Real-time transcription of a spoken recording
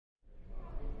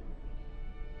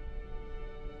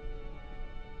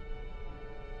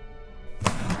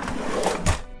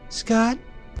Scott,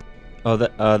 Oh,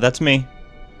 that's me.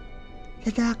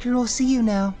 the doctor will see you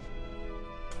now.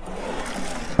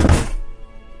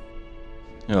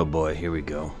 Oh boy, here we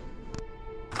go.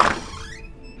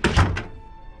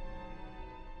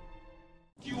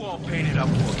 You all painted up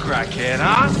for a crackhead,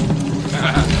 huh?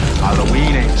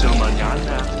 Halloween ain't till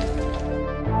mañana.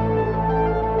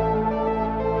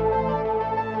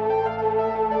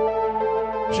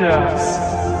 Just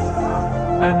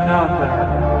another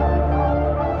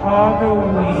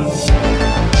Halloween.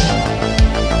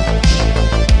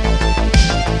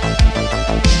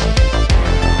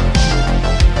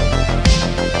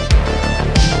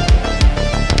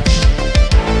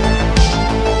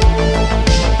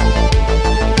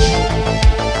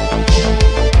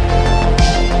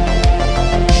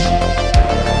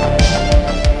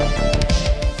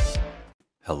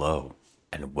 Hello,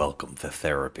 and welcome to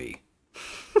therapy.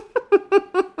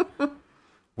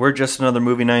 We're just another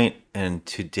movie night, and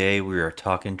today we are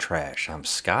talking trash. I'm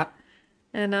Scott.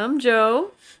 And I'm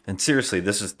Joe. And seriously,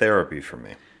 this is therapy for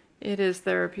me. It is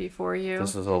therapy for you.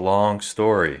 This is a long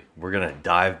story. We're going to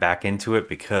dive back into it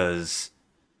because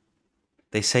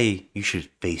they say you should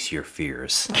face your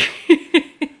fears.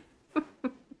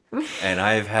 And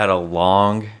I've had a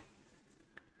long,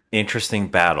 interesting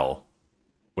battle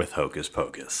with Hocus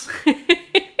Pocus.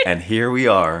 And here we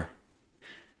are,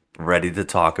 ready to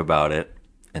talk about it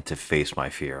and to face my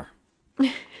fear. Do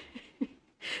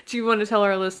you want to tell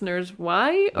our listeners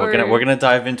why? We're gonna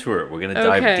dive into it. We're gonna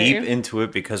dive Okay. deep into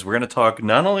it because we're gonna talk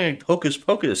not only Hocus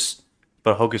Pocus,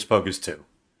 but Hocus Pocus 2.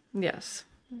 Yes.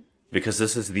 Because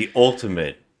this is the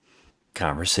ultimate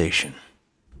conversation.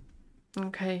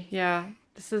 Okay, yeah.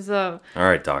 This is a... All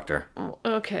right, doctor.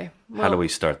 Okay. How do we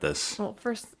start this? Well,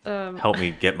 first... Help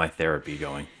me get my therapy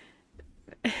going.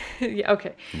 yeah,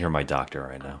 okay. You're my doctor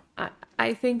right now.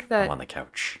 I think I'm that on the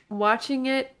couch. watching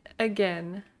it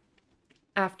again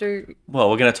after... Well,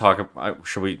 we're gonna talk.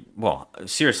 Should we? Well,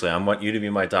 seriously, I want you to be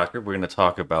my doctor. We're gonna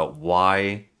talk about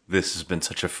why this has been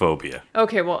such a phobia.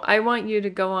 Okay, well, I want you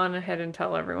to go on ahead and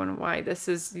tell everyone why this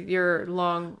is your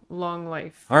long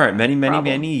life. All right, many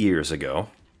problem. years ago,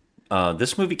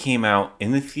 this movie came out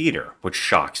in the theater, which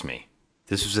shocks me.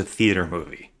 This was a theater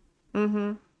movie.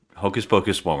 Mm-hmm. Hocus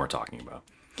Pocus 1 we're talking about.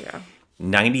 Yeah.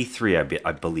 93,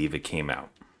 I believe it came out.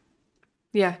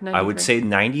 Yeah, I would say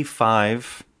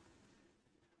 95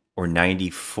 or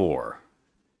 94.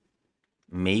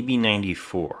 Maybe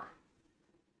 94.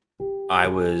 I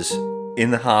was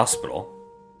in the hospital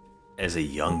as a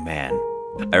young man.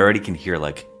 I already can hear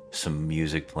like some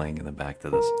music playing in the back to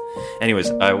this. Anyways,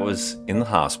 I was in the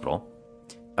hospital.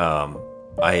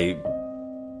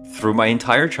 Through my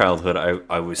entire childhood,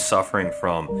 I was suffering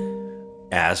from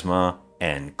asthma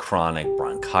and chronic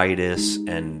bronchitis,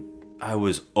 and I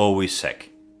was always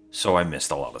sick. So I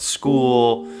missed a lot of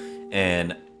school,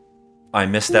 and I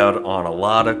missed out on a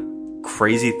lot of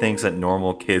crazy things that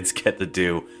normal kids get to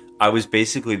do. I was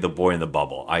basically the boy in the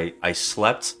bubble. I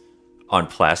slept on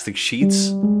plastic sheets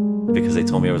because they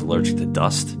told me I was allergic to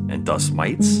dust and dust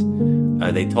mites.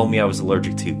 They told me I was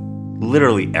allergic to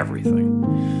literally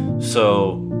everything.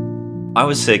 So I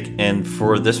was sick, and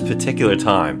for this particular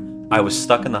time, I was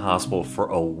stuck in the hospital for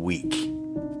a week.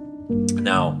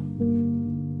 Now,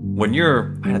 when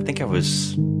I think I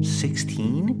was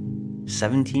 16,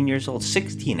 17 years old,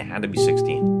 16, it had to be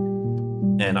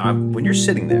 16. And when you're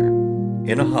sitting there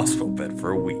in a hospital bed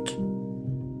for a week,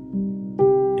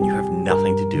 and you have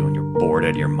nothing to do, and you're bored out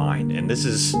of your mind, and this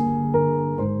is,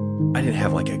 I didn't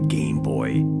have like a Game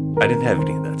Boy. I didn't have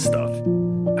any of that stuff.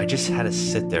 I just had to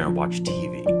sit there and watch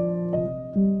TV.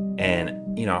 And,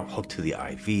 I'm hooked to the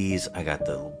IVs. I got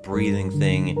the little breathing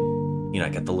thing. I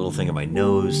got the little thing in my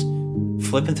nose.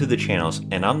 Flipping through the channels,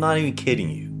 and I'm not even kidding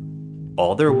you.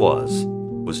 All there was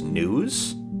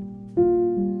news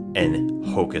and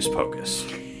Hocus Pocus.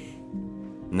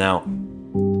 Now,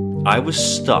 I was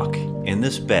stuck in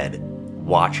this bed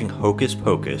watching Hocus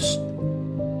Pocus,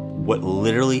 what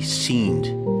literally seemed,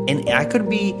 and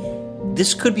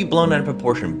this could be blown out of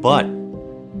proportion, but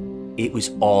it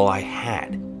was all I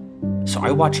had. So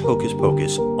I watched Hocus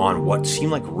Pocus on what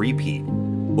seemed like repeat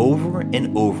over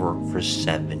and over for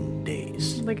 7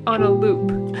 days. Like on a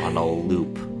loop. On a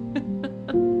loop.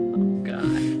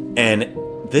 God. And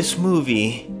this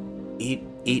movie,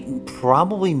 it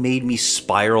probably made me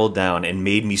spiral down and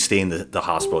made me stay in the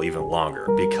hospital even longer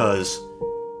because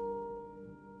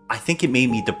I think it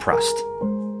made me depressed.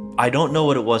 I don't know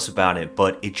what it was about it,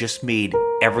 but it just made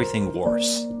everything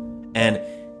worse. And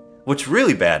what's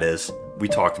really bad is, we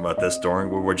talked about this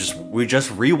during where we just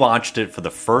rewatched it for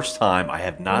the first time. I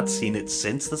have not seen it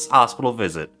since this hospital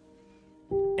visit,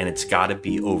 and it's got to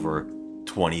be over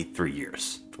 23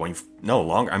 years. 20, no,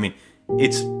 longer. I mean,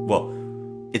 it's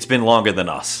been longer than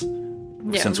us.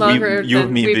 Yeah, since longer you and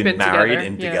than me have we've been been married together,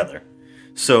 and yeah. together.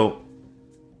 So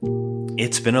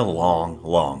it's been a long,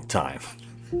 long time.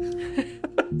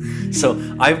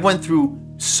 So I went through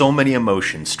so many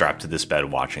emotions strapped to this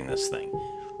bed watching this thing.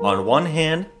 On one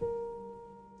hand,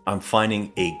 I'm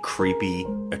finding a creepy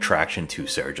attraction to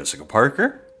Sarah Jessica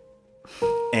Parker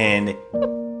and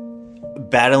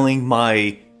battling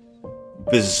my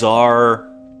bizarre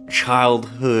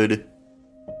childhood,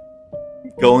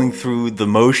 going through the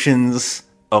motions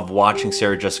of watching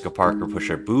Sarah Jessica Parker push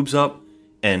her boobs up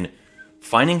and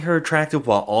finding her attractive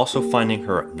while also finding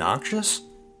her obnoxious,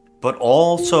 but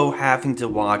also having to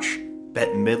watch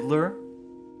Bette Midler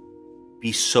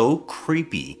be so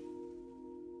creepy.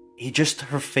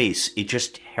 Her face, it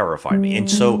just terrified me. And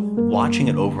so watching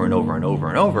it over and over and over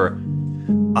and over,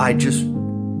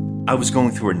 I was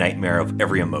going through a nightmare of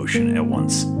every emotion at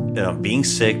once. Being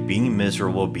sick, being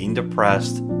miserable, being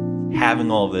depressed,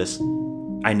 having all this.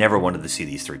 I never wanted to see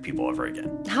these three people ever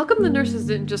again. How come the nurses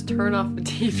didn't just turn off the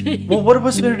TV? Well, what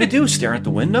was there to do? Stare at the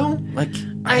window? Like,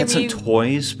 I had some mean-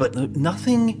 toys, but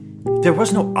nothing. There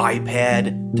was no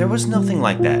iPad. There was nothing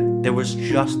like that. There was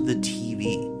just the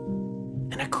TV.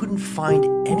 And I couldn't find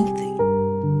anything.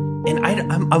 And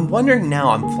I'm wondering now,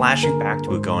 I'm flashing back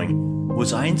to it going,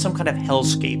 was I in some kind of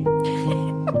hellscape?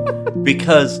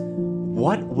 Because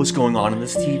what was going on in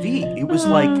this TV? It was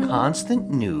like constant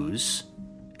news,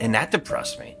 and that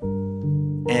depressed me.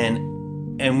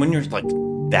 And when you're like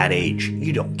that age,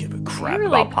 you don't give a crap were,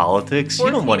 about like, politics. You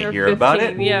don't want to 14 or hear about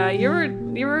it. 15. Yeah,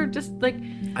 you were just like,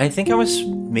 I think I was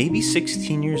maybe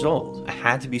 16 years old. I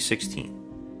had to be 16.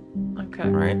 okay.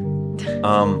 Right?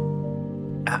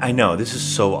 I know, this is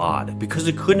so odd, because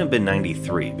it couldn't have been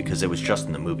 93, because it was just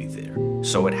in the movie theater.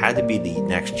 So it had to be the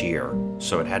next year,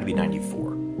 so it had to be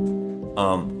 94.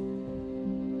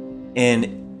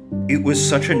 And it was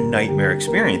such a nightmare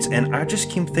experience, and I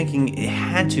just keep thinking it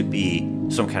had to be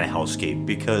some kind of hellscape,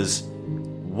 because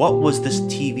what was this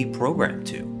TV program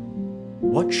to?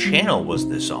 What channel was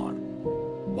this on?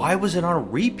 Why was it on a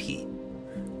repeat?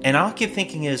 And all I keep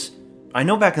thinking is, I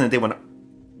know back in the day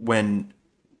when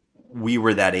we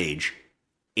were that age,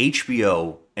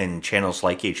 HBO and channels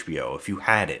like HBO, if you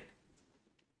had it,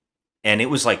 and it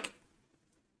was like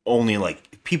only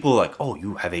like people like, oh,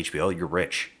 you have HBO, you're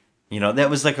rich. You know, that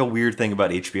was like a weird thing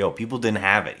about HBO. People didn't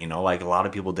have it, you know, like a lot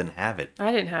of people didn't have it.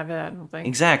 I didn't have it, I don't think.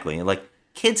 Exactly. Like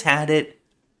kids had it,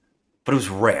 but it was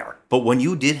rare. But when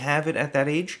you did have it at that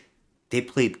age, they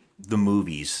played the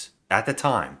movies at the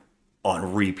time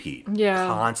on repeat.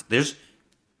 Yeah. There's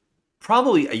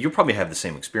probably, you probably have the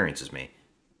same experience as me.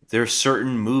 There are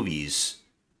certain movies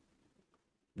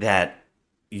that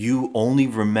you only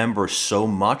remember so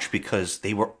much because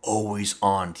they were always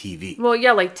on TV. Well,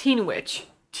 yeah, like Teen Witch.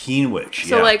 Teen Witch,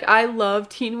 So, yeah. like, I love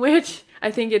Teen Witch.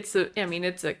 I think it's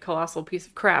a colossal piece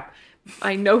of crap.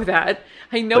 I know that.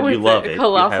 I know But you it's love a it. You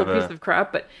colossal have piece of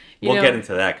crap, but, we'll know. get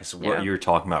into that because what Yeah. you're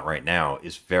talking about right now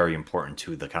is very important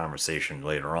to the conversation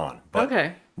later on. But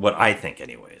Okay. what I think,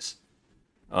 anyways.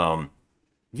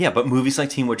 Yeah, but movies like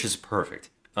Teen Witch is perfect.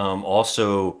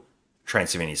 Also,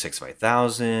 Transylvania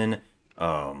 65000,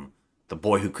 The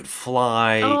Boy Who Could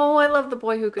Fly. Oh, I love The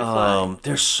Boy Who Could Fly.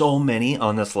 There's so many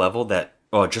on this level that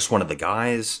Just One of the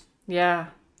Guys. Yeah.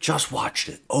 Just watched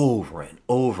it over and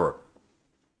over.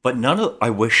 But I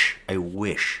wish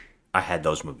I had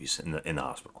those movies in the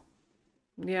hospital.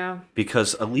 Yeah.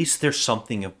 Because at least there's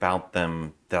something about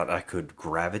them that I could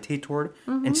gravitate toward.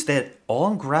 Instead, all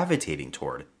I'm gravitating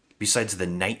toward, besides the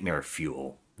nightmare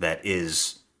fuel that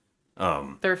is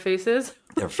Their faces.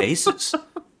 their faces,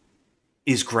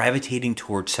 is gravitating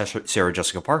towards Sarah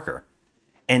Jessica Parker.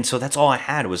 And so that's all I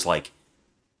had was like,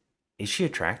 is she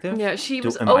attractive? Yeah, she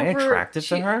was Am over... I attractive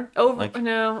to her?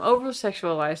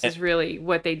 Over-sexualized is really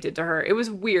what they did to her. It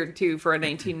was weird, too, for a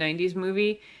 1990s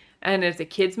movie. And it's a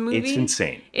kid's movie. It's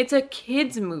insane. It's a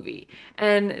kid's movie.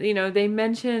 And, you know, they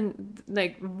mention,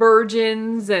 like,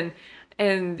 virgins and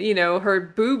you know, her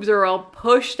boobs are all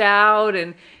pushed out.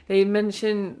 And they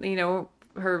mention, you know,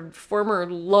 her former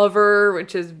lover,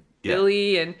 which is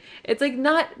Billy. And it's, like,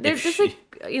 not... They're just, like,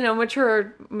 you know,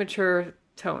 mature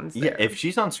tones there. Yeah, if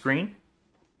she's on screen,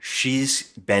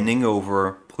 she's bending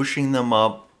over, pushing them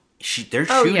up. They're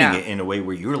shooting it in a way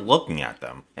where you're looking at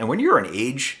them. And when you're an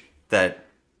age that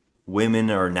women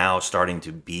are now starting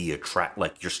to be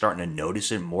like you're starting to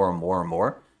notice it more and more and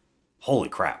more, holy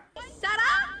crap.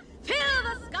 Sarah, fill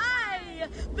the sky,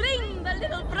 bring the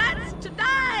little brats to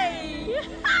die.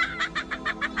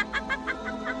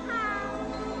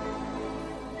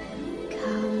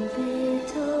 Come,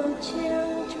 little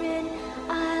children,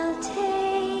 I'll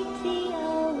take the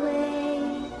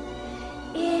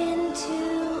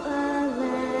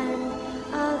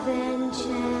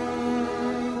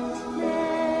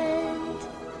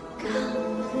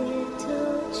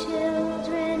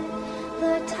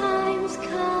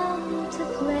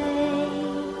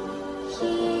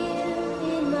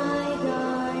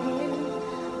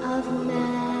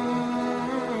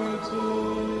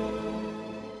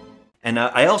And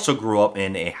I also grew up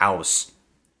in a house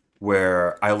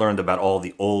where I learned about all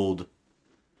the old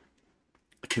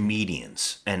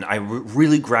comedians, and I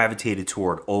really gravitated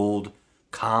toward old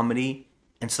comedy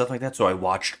and stuff like that. So I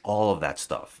watched all of that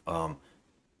stuff.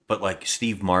 But like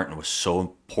Steve Martin was so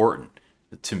important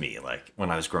to me, like when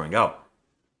I was growing up,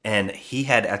 and he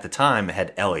had at the time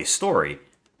had L.A. Story,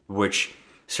 which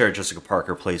Sarah Jessica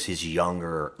Parker plays his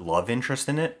younger love interest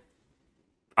in it.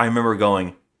 I remember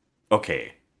going,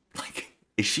 okay, like,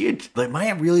 is she, like, am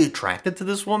I really attracted to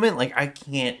this woman? Like, I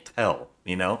can't tell,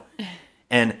 you know?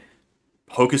 And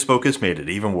Hocus Pocus made it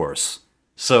even worse.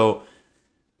 So,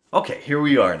 okay, here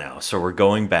we are now. So we're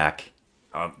going back.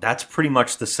 That's pretty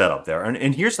much the setup there.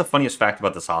 And here's the funniest fact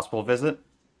about this hospital visit.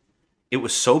 It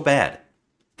was so bad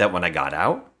that when I got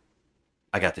out,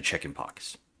 I got the chicken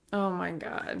pox. Oh my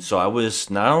God. So I was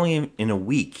not only in a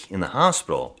week in the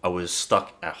hospital, I was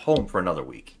stuck at home for another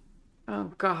week.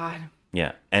 Oh God.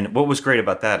 Yeah. And what was great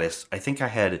about that is I think I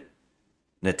had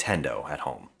Nintendo at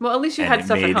home. Well, at least you had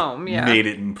stuff at home. Yeah. Made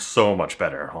it so much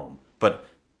better at home. But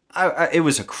it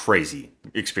was a crazy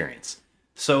experience.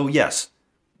 So yes,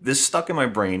 this stuck in my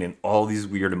brain and all these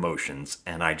weird emotions,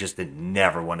 and I just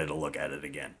never wanted to look at it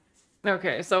again.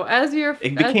 Okay, so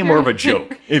it became more of a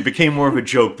joke. It became more of a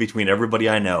joke between everybody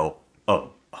I know.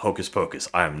 Oh, Hocus Pocus.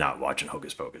 I am not watching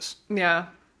Hocus Pocus. Yeah,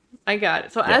 I got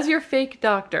it. So as your fake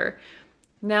doctor,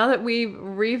 now that we've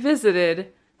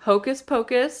revisited Hocus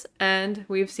Pocus and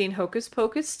we've seen Hocus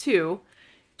Pocus 2,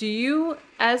 do you,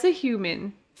 as a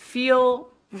human, feel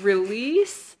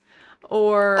release,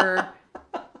 or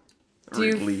do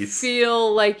you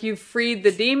feel like you've freed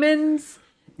the demons?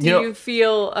 Do you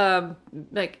feel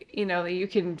like, that you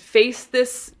can face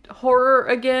this horror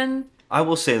again? I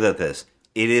will say that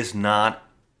it is not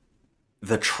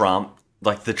the trauma,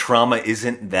 like the trauma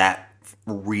isn't that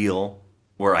real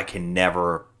where I can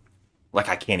never, like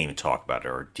I can't even talk about it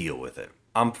or deal with it.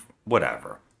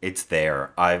 Whatever. It's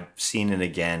there. I've seen it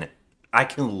again. I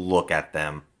can look at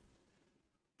them.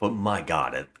 But my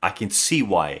God, I can see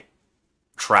why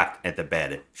trapped at the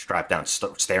bed, strapped down,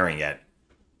 staring at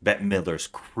Bette Midler's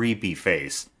creepy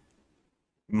face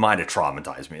might have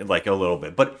traumatized me, like, a little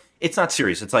bit. But it's not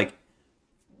serious. It's like,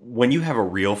 when you have a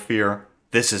real fear,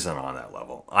 this isn't on that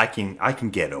level. I can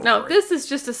get over it. No, this is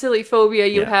just a silly phobia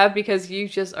you have because you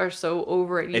just are so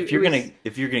over it. If you're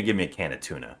gonna give me a can of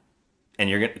tuna, and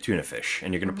you're gonna tuna fish,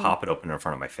 and you're gonna pop it open in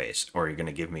front of my face, or you're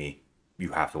gonna give me, you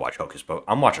have to watch Hocus Pocus.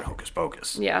 I'm watching Hocus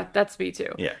Pocus. Yeah, that's me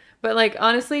too. Yeah. But, like,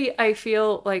 honestly, I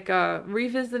feel like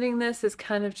revisiting this is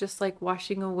kind of just like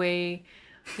washing away,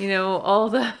 all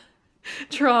the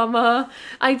trauma.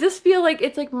 I just feel like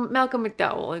it's like Malcolm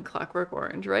McDowell in Clockwork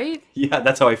Orange, right? Yeah,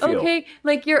 that's how I feel. Okay,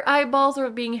 like your eyeballs are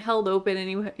being held open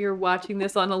and you're watching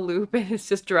this on a loop and it's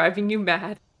just driving you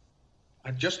mad.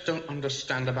 I just don't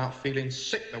understand about feeling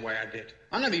sick the way I did.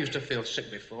 I never used to feel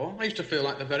sick before. I used to feel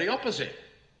like the very opposite.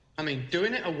 I mean,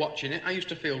 doing it or watching it, I used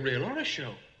to feel real horror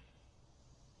show.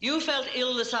 You felt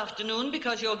ill this afternoon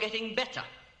because you're getting better.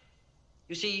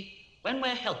 You see, when we're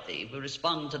healthy, we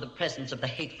respond to the presence of the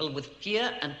hateful with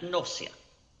fear and nausea.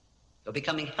 You're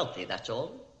becoming healthy, that's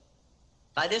all.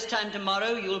 By this time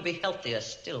tomorrow, you'll be healthier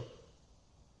still.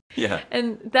 Yeah.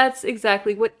 And that's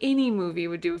exactly what any movie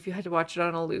would do if you had to watch it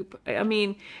on a loop. I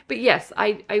mean, but yes,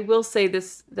 I will say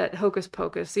this, that Hocus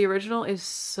Pocus, the original, is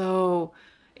so,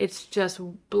 it's just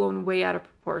blown way out of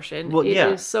proportion. Well, it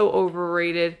is so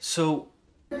overrated. So...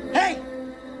 Hey!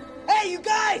 Hey, you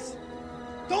guys!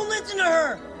 Don't listen to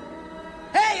her!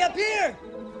 Hey, up here!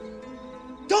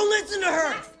 Don't listen to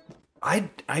her! I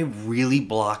really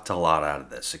blocked a lot out of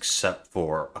this, except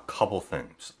for a couple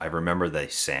things. I remember they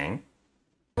sang.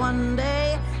 One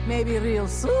day, maybe real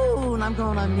soon, I'm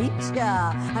gonna meet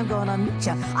ya. I'm gonna meet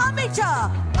ya. I'll meet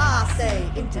ya! I say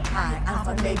into I,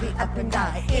 alpha, maybe up and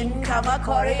die. In come a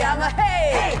Koriyama,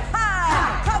 hey! Hey!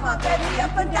 Hi! Come on, baby,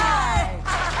 up and die!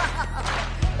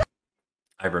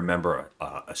 I remember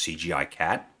a CGI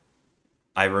cat.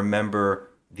 I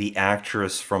remember the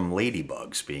actress from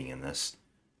Ladybugs being in this.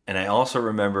 And I also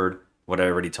remembered what I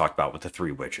already talked about with the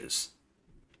three witches.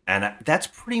 And that's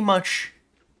pretty much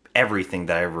everything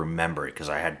that I remember because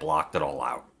I had blocked it all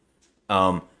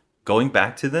out. Going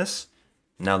back to this,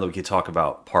 now that we can talk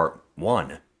about part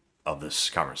one of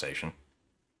this conversation,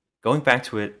 going back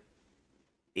to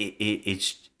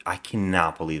it's I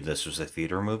cannot believe this was a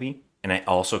theater movie. And I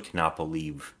also cannot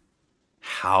believe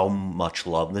how much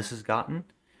love this has gotten.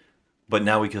 But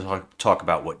now we can talk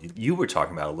about what you were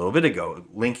talking about a little bit ago,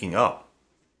 linking up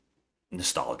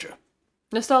nostalgia.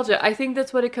 Nostalgia. I think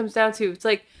that's what it comes down to. It's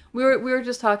like we were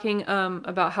just talking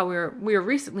about how we were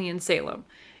recently in Salem.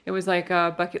 It was like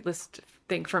a bucket list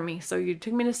thing for me. So you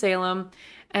took me to Salem,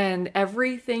 and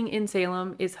everything in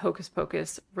Salem is Hocus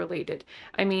Pocus related.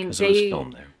 I mean, Because it was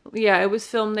filmed there. Yeah, it was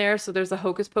filmed there. So there's a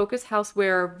Hocus Pocus house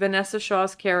where Vanessa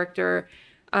Shaw's character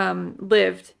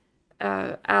lived.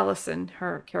 Allison,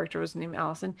 her character was named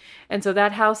Allison. And so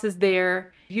that house is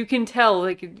there. You can tell,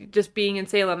 like, just being in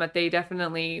Salem, that they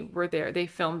definitely were there. They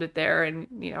filmed it there. And,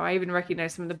 you know, I even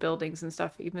recognized some of the buildings and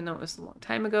stuff, even though it was a long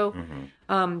time ago.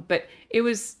 But it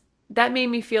was, that made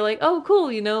me feel like, oh,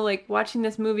 cool, you know, like watching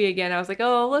this movie again. I was like,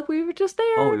 oh, look, we were just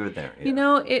there. Oh, we were there. Yeah. You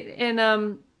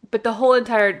know, but the whole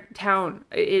entire town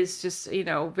is just, you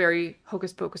know, very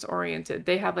Hocus Pocus oriented.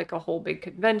 They have like a whole big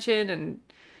convention, and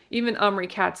even Omri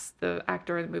Katz, the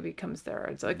actor in the movie, comes there.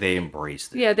 It's like They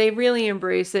embraced it. yeah, they really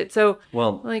embrace it. So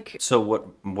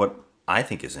what I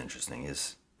think is interesting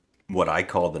is what I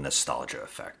call the nostalgia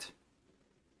effect,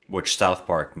 which South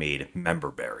Park made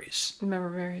member berries. Member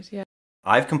berries, yeah.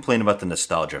 I've complained about the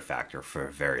nostalgia factor for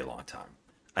a very long time.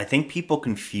 I think people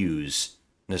confuse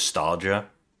nostalgia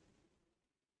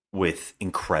with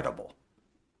incredible.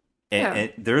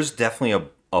 And there's definitely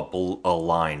a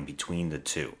line between the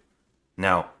two.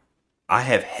 Now, I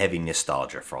have heavy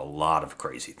nostalgia for a lot of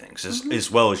crazy things,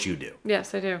 as well as you do.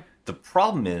 Yes, I do. The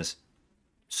problem is,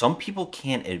 some people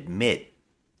can't admit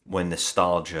when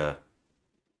nostalgia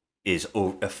is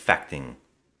affecting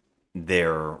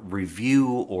their review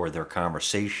or their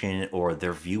conversation or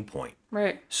their viewpoint.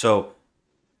 Right. So,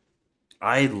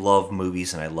 I love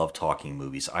movies and I love talking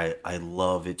movies. I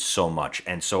love it so much.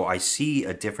 And so I see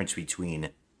a difference between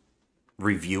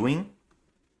reviewing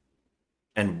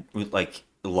and like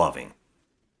loving.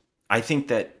 I think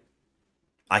that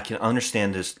I can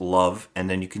understand this love, and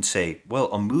then you can say,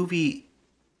 well, a movie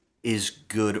is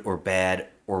good or bad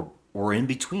or in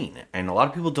between. And a lot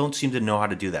of people don't seem to know how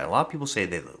to do that. A lot of people say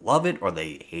they love it or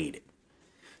they hate it.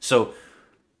 So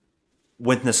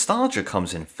when nostalgia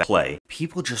comes in play,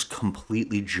 people just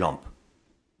completely jump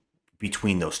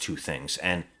between those two things.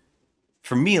 And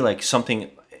for me, like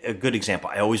a good example,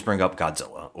 I always bring up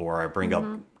Godzilla, or I bring up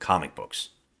comic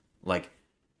books. Like,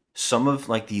 some of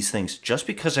like these things, just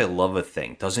because I love a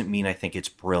thing doesn't mean I think it's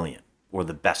brilliant or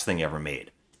the best thing ever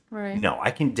made. Right. No, I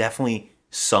can definitely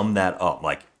sum that up.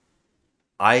 Like,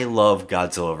 I love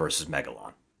Godzilla versus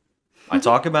Megalon. I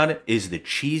talk about it is the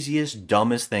cheesiest,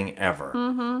 dumbest thing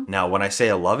ever. Now, when I say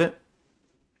I love it,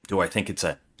 do I think it's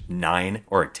a 9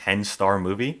 or a 10-star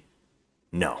movie?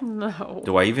 No. No.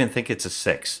 Do I even think it's a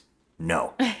 6?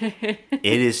 No. It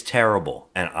is terrible,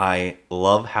 and I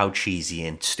love how cheesy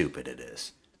and stupid it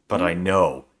is. But I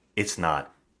know it's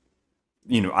not,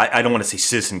 you know, I don't want to say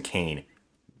Citizen Kane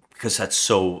because that's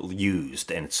so used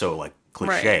and it's so like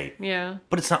cliche. Right. Yeah.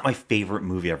 But it's not my favorite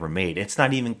movie ever made. It's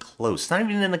not even close. It's not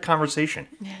even in the conversation.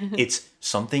 It's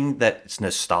something that's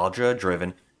nostalgia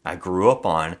driven. I grew up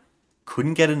on,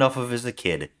 couldn't get enough of as a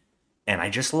kid, and I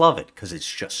just love it because it's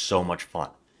just so much fun.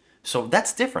 So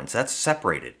that's different. That's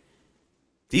separated.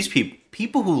 These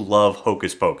people who love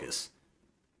Hocus Pocus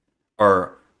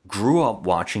grew up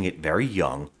watching it very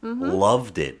young,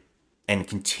 loved it, and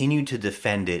continued to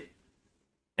defend it.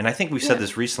 And I think we said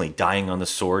this recently, dying on the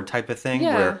sword type of thing,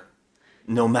 where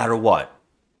no matter what,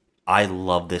 I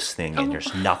love this thing and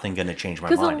there's nothing going to change my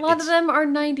mind. Because a lot of them are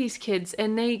 90s kids,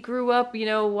 and they grew up, you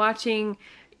know, watching,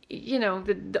 you know,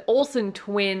 the Olsen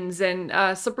twins and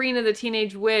Sabrina the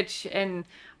Teenage Witch and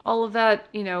all of that,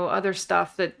 you know, other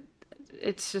stuff that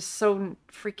it's just so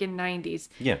freaking 90s.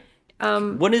 Yeah.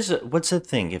 What's the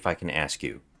thing, if I can ask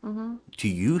you? Do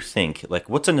you think, like,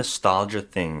 what's a nostalgia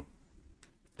thing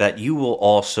that you will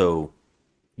also,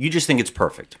 you just think it's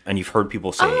perfect, and you've heard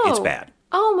people say it's bad?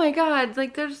 Oh my God!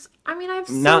 Like, I've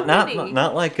so many.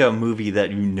 Not like a movie that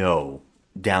you know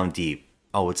down deep.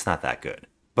 Oh, it's not that good.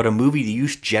 But a movie that you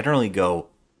generally go,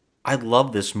 I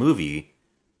love this movie.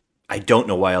 I don't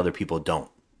know why other people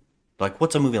don't. Like,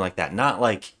 what's a movie like that? Not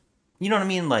like, you know what I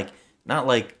mean? Like, not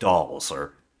like Dolls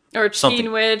or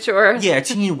Teen Witch or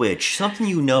Teen Witch, something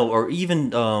you know, or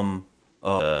even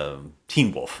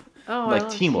Teen Wolf. Oh, like I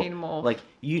love Teen Wolf. Like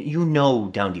you know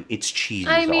down deep, it's cheesy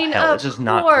I as mean, all hell. of It's just course.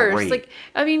 not great. Like,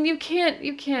 I mean, you can't,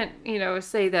 you know,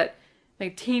 say that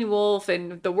like Teen Wolf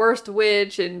and The Worst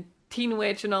Witch and Teen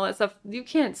Witch and all that stuff. You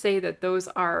can't say that those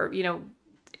are, you know,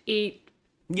 8,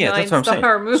 that's what I'm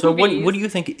saying. movies. So what do you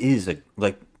think is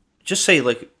like? Just say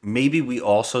like maybe we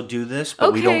also do this,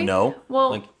 but we don't know.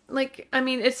 Well, like I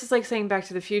mean, it's just like saying Back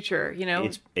to the Future. You know,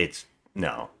 it's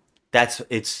no,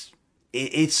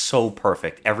 it's so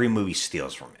perfect. Every movie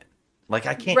steals from it. Like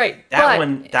I can't. Right. That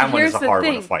one is a hard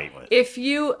one to fight with. If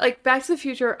you like Back to the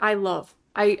Future, I love.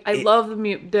 I love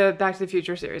the Back to the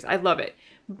Future series. I love it.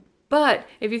 But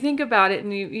if you think about it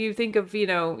and you think of,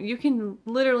 you can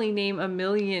literally name a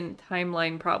million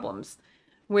timeline problems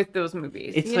with those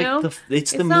movies. It's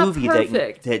It's the not movie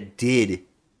perfect. that did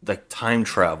like time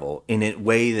travel in a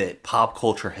way that pop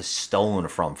culture has stolen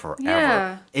from forever.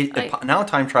 Yeah, Now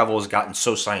time travel has gotten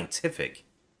so scientific,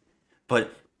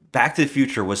 but Back to the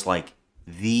Future was like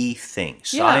the thing.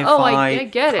 Yeah, Sci-fi, I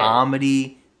get it.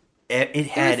 comedy. It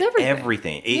had was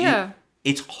everything. Yeah.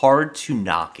 It's hard to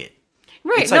knock it.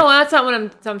 Right. It's No, like- that's not what I'm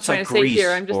trying like to say here.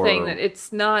 Grease I'm just saying or- that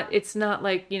it's not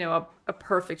like, a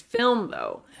perfect film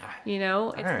though. It's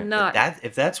All right, not.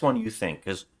 If that's one you think,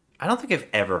 because I don't think I've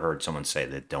ever heard someone say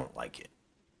they don't like it.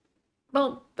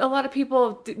 Well, a lot of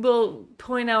people will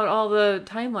point out all the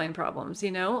timeline problems, I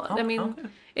mean, okay.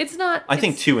 it's not. I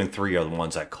think it's- 2 and 3 are the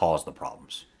ones that cause the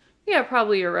problems. Yeah,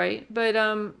 probably you're right. But,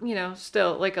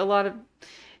 still, like a lot of.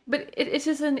 But it's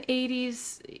just an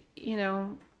 80s,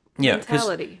 Yeah, 'cause,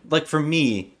 mentality. like for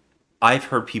me, I've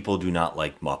heard people do not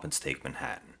like Muppets Take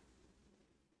Manhattan.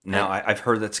 Now, I've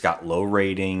heard that's got low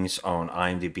ratings on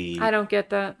IMDb. I don't get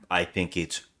that. I think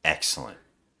it's excellent.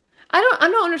 I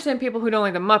don't understand people who don't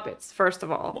like the Muppets, first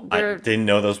of all. I They're didn't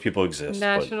know those people exist.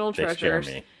 national but they scare treasures.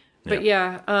 me. But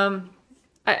yeah,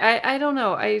 I don't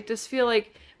know. I just feel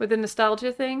like with the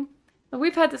nostalgia thing,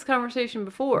 we've had this conversation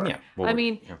before. Yeah, well, I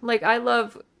mean, yeah. like I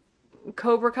love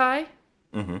Cobra Kai.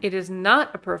 Mm-hmm. It is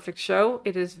not a perfect show.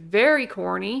 It is very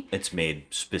corny. It's made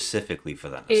specifically for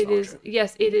that It nostalgia.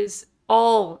 it is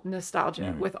all nostalgia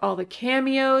Mm. with all the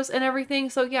cameos and everything.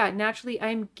 So yeah, naturally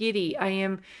I'm giddy. I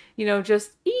am,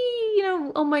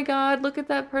 oh my God, look at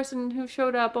that person who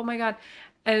showed up. Oh my God.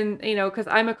 And, because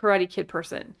I'm a Karate Kid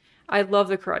person. I love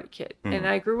the Karate Kid and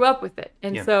I grew up with it.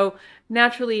 And Yeah. so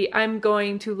naturally I'm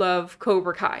going to love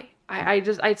Cobra Kai.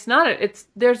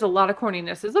 There's a lot of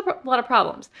corniness. There's a lot of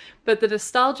problems, but the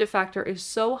nostalgia factor is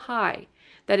so high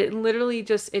that it literally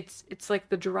just, it's like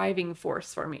the driving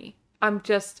force for me. I'm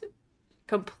just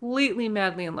completely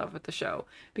madly in love with the show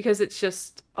because it's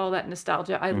just all that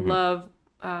nostalgia. I love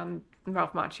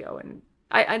Ralph Macchio and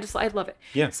I love it.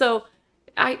 Yeah. So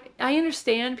I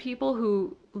understand people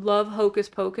who love Hocus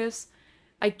Pocus.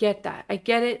 I get that. I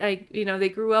get it. They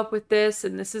grew up with this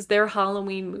and this is their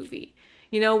Halloween movie.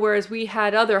 Whereas we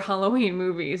had other Halloween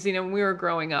movies, when we were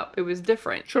growing up. It was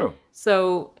different. True.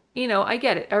 So, I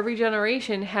get it. Every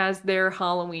generation has their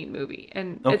Halloween movie.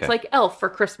 And Okay. it's like Elf for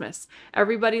Christmas.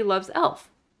 Everybody loves Elf,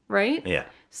 right? Yeah.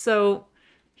 So,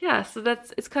 yeah, so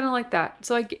it's kind of like that.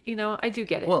 So, I do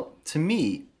get it. Well, to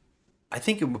me, I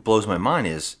think what blows my mind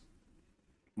is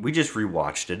we just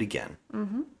rewatched it again.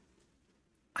 Mm-hmm.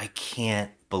 I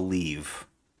can't believe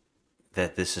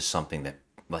that this is something that,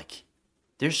 like,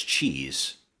 there's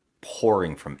cheese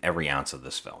pouring from every ounce of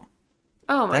this film.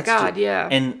 Oh my That's God, yeah.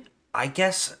 And I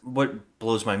guess what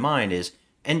blows my mind is,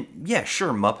 and yeah,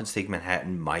 sure, Muppets Take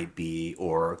Manhattan might be,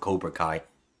 or Cobra Kai.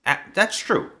 That's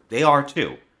true. They are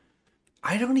too.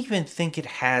 I don't even think it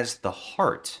has the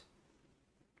heart.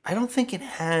 I don't think it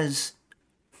has...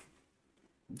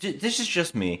 This is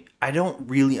just me. I don't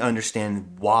really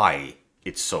understand why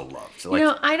it's so loved.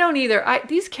 Like, I don't either.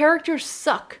 These characters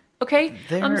suck. Okay,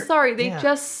 I'm sorry, they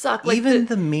just suck. Like even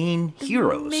the main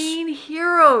heroes. Main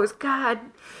heroes, God,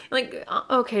 like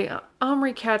okay,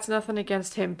 Omri Katz, nothing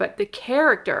against him, but the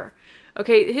character,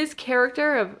 okay, his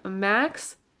character of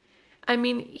Max, I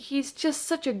mean, he's just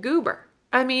such a goober.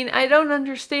 I mean, I don't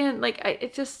understand. Like,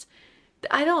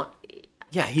 I don't.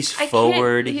 Yeah, he's I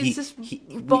forward. Can't, he's just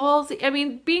ballsy. I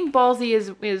mean, being ballsy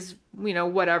is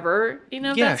whatever.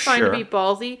 Yeah, that's fine sure. to be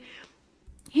ballsy.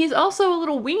 He's also a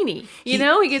little weenie, he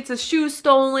gets his shoes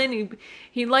stolen.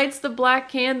 He lights the black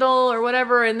candle or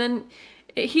whatever, and then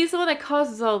he's the one that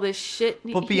causes all this shit.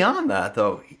 But beyond that,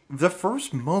 though, the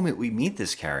first moment we meet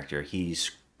this character,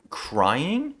 he's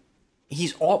crying.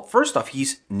 First off,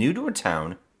 he's new to a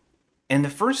town, and the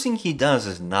first thing he does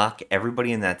is knock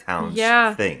everybody in that town's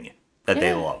thing that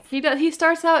they love. He does. He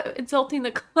starts out insulting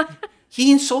the class.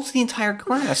 He insults the entire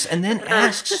class, and then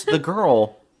asks the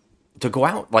girl to go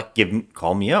out, like,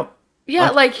 call me up.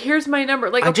 Yeah, like here's my number.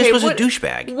 Like, I just was a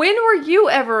douchebag. When were you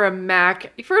ever a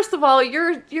Mac? First of all,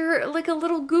 you're like a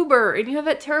little goober, and you have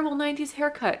that terrible '90s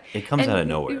haircut. It comes and out of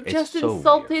nowhere. You It's just so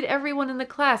insulted everyone in the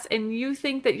class, and you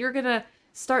think that you're gonna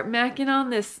start macking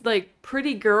on this like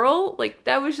pretty girl? Like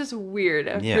that was just weird.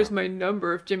 Here's my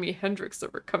number if Jimi Hendrix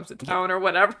ever comes to town or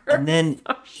whatever. And then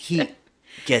he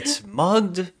gets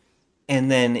mugged,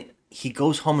 and then he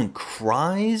goes home and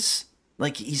cries.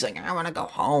 Like, he's like, I want to go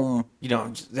home.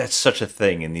 That's such a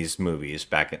thing in these movies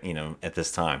back at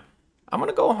this time. I'm going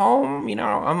to go home.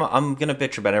 I'm going to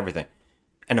bitch about everything.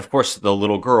 And, of course, the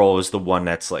little girl is the one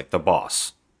that's, like, the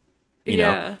boss. You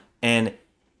know? And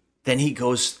then he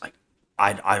goes, like,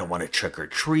 I don't want to trick or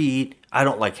treat. I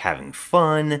don't like having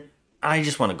fun. I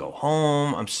just want to go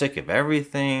home. I'm sick of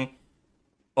everything.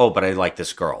 Oh, but I like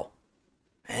this girl.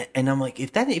 And I'm like,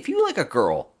 if you like a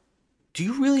girl, do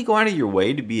you really go out of your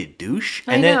way to be a douche?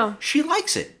 And then she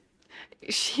likes it.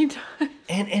 She does.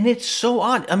 And it's so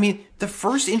odd. I mean, the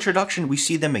first introduction, we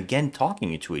see them again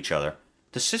talking to each other.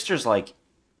 The sister's like,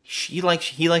 he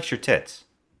likes your tits.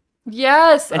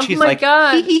 Yes. And oh she's my like,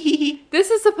 god. Hee, hee, hee. This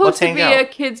is supposed to be out. a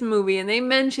kids movie, and they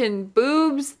mention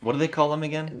boobs. What do they call them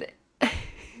again?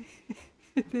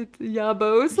 It's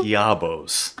yabos.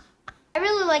 Yabos. I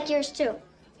really like yours too.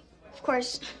 Of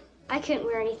course, I couldn't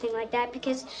wear anything like that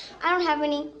because I don't have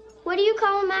any. What do you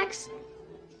call them, Max?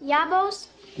 Yabos?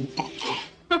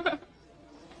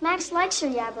 Max likes her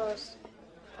yabos.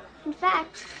 In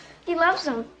fact, he loves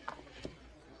them.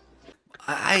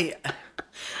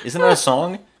 Isn't that a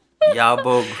song?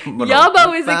 Yabo.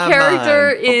 Yabo is a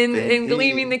character in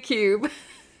Gleaming the Cube.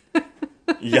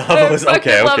 Yabo is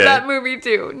okay. I love that movie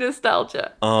too.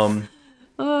 Nostalgia.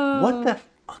 What the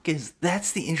fuck is?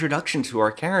 That's the introduction to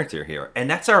our character here, and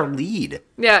that's our lead.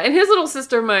 Yeah, and his little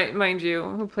sister, mind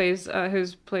you,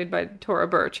 who's played by Tora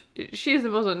Birch. She's the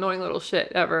most annoying little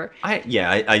shit ever. I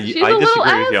disagree with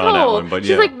you on that one, but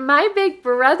she's like, my big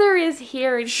brother is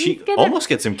here, and she almost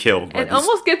gets him killed.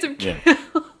 Almost gets him killed.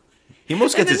 He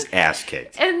almost gets his ass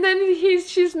kicked. And then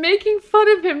she's making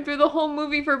fun of him through the whole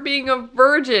movie for being a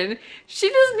virgin. She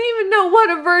doesn't even know what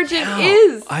a virgin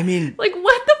is. I mean, like,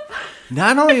 what the fuck?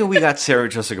 Not only have we got Sarah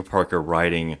Jessica Parker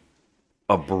riding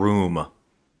a broom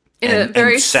in a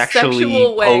very sexually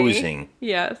sexual way. posing.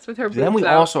 Yes, with her boobs Then we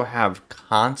out. also have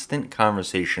constant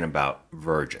conversation about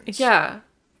virgins. Yeah.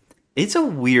 It's a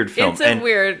weird film. It's a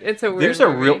weird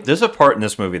movie. There's a part in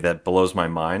this movie that blows my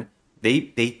mind. They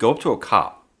go up to a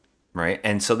cop, right?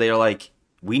 And so they're like,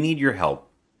 we need your help.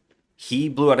 He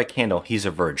blew out a candle. He's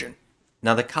a virgin.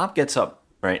 Now the cop gets up,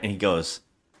 right? And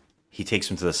he takes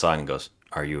him to the side and goes,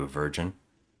 are you a virgin?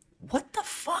 What the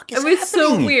fuck is happening? It was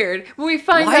so weird. When we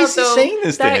find Why out, is he though, saying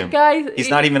this to that him? guy... He's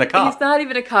not even a cop. He's not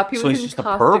even a cop. He So was he's in just a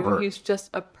costume. pervert. He's just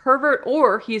a pervert,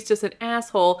 or he's just an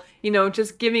asshole,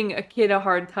 just giving a kid a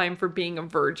hard time for being a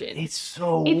virgin. It's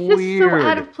so It's weird. just so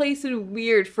out of place and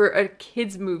weird for a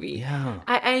kid's movie. Yeah.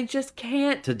 I just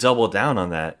can't... To double down on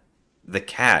that, there's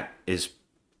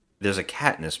a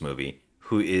cat in this movie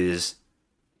who is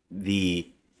the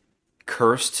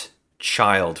cursed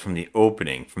child from the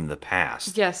opening from the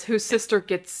past. Yes, whose sister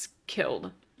gets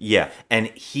killed. Yeah, and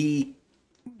he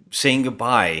saying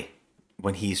goodbye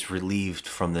when he's relieved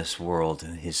from this world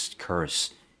and his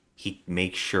curse, he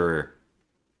makes sure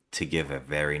to give a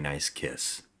very nice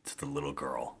kiss to the little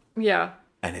girl. Yeah.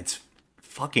 And it's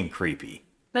fucking creepy.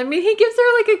 I mean, he gives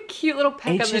her like a cute little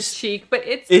peck on the cheek, but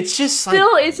it's just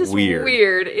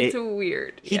weird. It's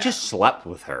weird. He just slept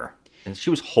with her, and she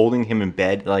was holding him in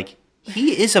bed. Like,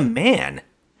 he is a man.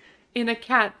 In a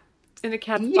cat's body.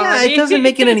 Yeah, it doesn't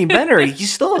make it any better.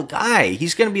 He's still a guy.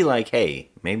 He's gonna be like, hey,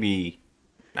 maybe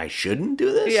I shouldn't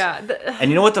do this? Yeah.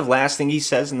 And you know what the last thing he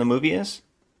says in the movie is?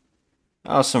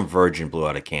 Oh, some virgin blew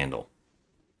out a candle.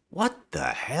 What the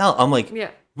hell? I'm like,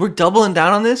 we're doubling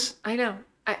down on this? I know.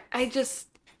 I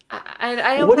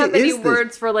don't have any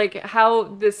words for like how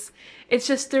this... It's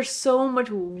just there's so much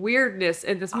weirdness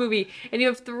in this movie. And you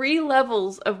have 3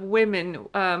 levels of women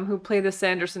who play the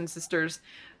Sanderson sisters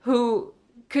who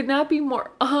could not be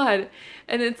more odd.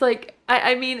 And it's like,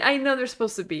 I mean, I know they're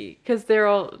supposed to be because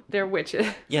they're witches.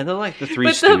 Yeah, they're like the Three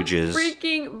but Stooges. The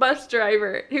freaking bus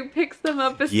driver who picks them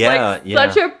up is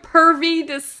such a pervy,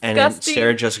 disgusting... And then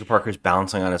Sarah Jessica Parker's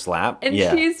bouncing on his lap. And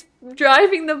she's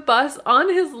driving the bus on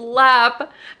his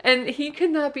lap, and he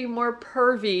could not be more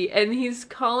pervy, and he's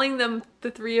calling them, the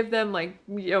 3 of them, like,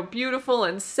 beautiful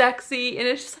and sexy, and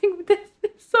it's just like, this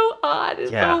is so odd.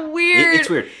 It's so weird. It's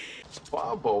weird.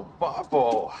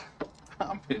 Bubble,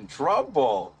 I'm in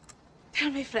trouble.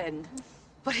 Tell me, friend,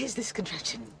 what is this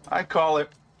contraption? I call it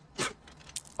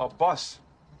a bus.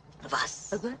 A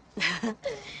bus.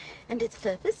 And its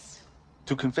purpose?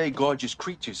 To convey gorgeous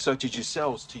creatures such as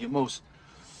yourselves to your most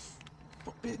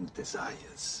forbidden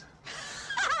desires.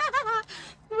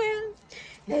 Well,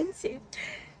 fancy.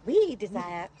 We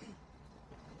desire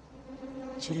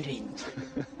children.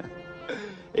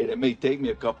 Hey, that may take me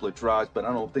a couple of tries, but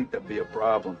I don't think that'd be a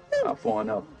problem. I'll find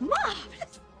out.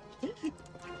 Marvelous.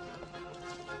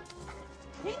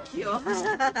 Thank you.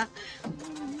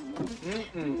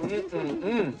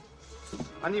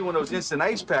 I need one of those instant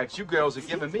ice packs. You girls are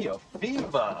giving me a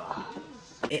fever.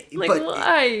 Like,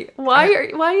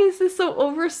 why is this so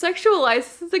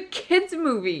over-sexualized? This is a kid's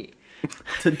movie.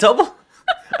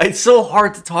 It's so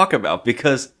hard to talk about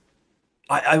because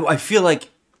I feel like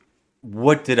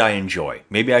what did I enjoy?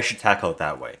 Maybe I should tackle it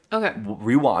that way. Okay.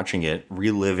 Rewatching it,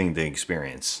 reliving the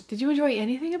experience. Did you enjoy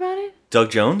anything about it?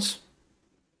 Doug Jones?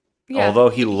 Yeah. Although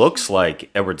he looks like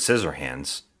Edward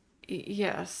Scissorhands.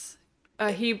 Yes.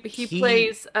 He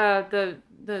plays the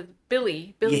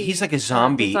Billy. Yeah, he's like a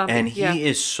zombie, and yeah. he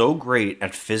is so great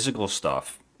at physical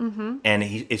stuff. Mm-hmm. And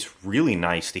it's really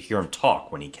nice to hear him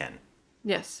talk when he can.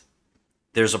 Yes.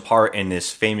 There's a part in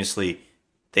this famously,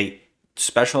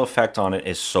 special effect on it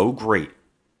is so great.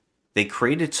 They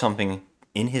created something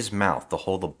in his mouth to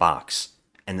hold the box,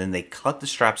 and then they cut the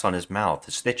straps on his mouth,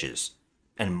 the stitches,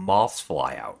 and moths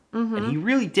fly out. Mm-hmm. And he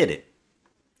really did it.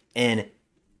 And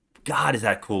God, is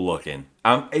that cool looking.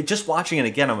 Just watching it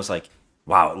again, I was like,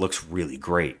 wow, it looks really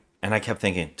great. And I kept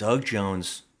thinking, Doug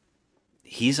Jones,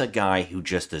 he's a guy who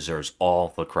just deserves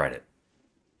all the credit.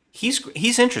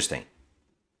 He's interesting.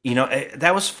 You know,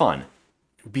 that was fun.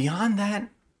 Beyond that,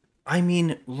 I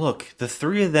mean, look, the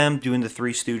three of them doing the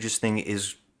Three Stooges thing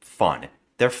is fun.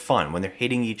 They're fun when they're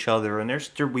hitting each other and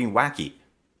they're being wacky.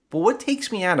 But what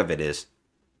takes me out of it is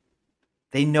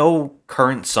they know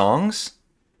current songs.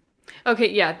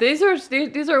 Okay, yeah, these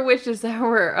are witches that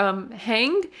were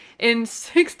hanged in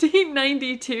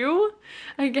 1692,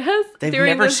 I guess. They've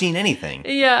never seen anything.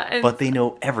 Yeah, but they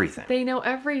know everything. They know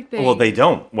everything. Well, they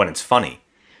don't when it's funny.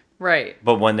 Right.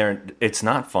 But when it's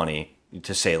not funny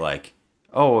to say like,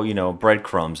 oh, you know,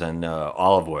 breadcrumbs and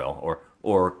olive oil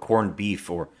or corned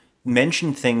beef, or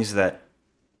mention things that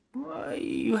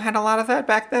you had a lot of that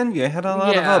back then. You had a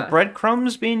lot of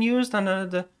breadcrumbs being used on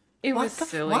the. It was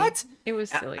silly. What? It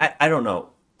was silly. I don't know.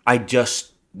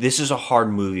 This is a hard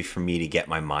movie for me to get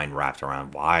my mind wrapped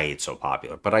around why it's so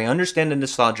popular. But I understand the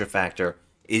nostalgia factor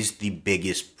is the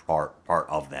biggest part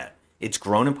of that. It's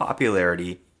grown in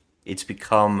popularity. It's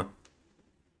become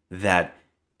that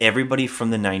everybody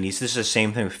from the 90s, this is the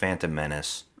same thing with Phantom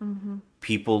Menace. Mm-hmm.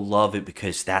 People love it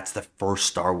because that's the first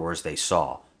Star Wars they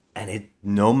saw. And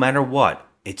no matter what,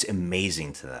 it's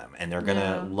amazing to them. And they're going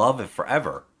to love it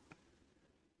forever.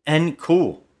 And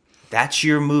cool. That's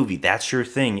your movie. That's your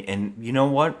thing. And you know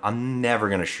what? I'm never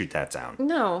going to shoot that down.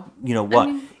 No. You know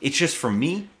what? It's just, for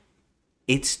me,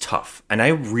 it's tough. And I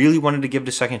really wanted to give it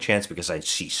a second chance because I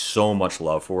see so much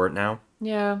love for it now.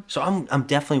 Yeah. So I'm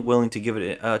definitely willing to give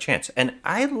it a chance. And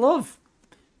I love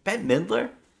Bette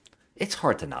Midler. It's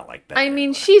hard to not like Bette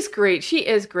Midler. She's great. She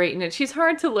is great in it. She's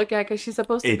hard to look at because she's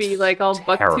supposed to be like all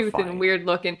bucktooth and weird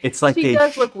looking. It's like she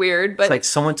does look weird, but it's like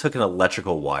someone took an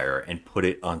electrical wire and put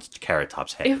it on Carrot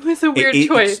Top's head. It was a weird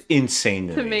choice. It's insane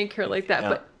to me. Make her like that. Yeah.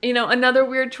 But another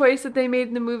weird choice that they made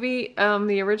in the movie,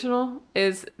 the original,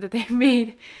 is that they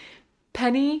made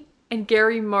Penny and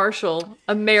Gary Marshall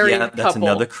a married couple. Yeah, that's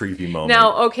another creepy moment.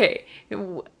 Now, okay,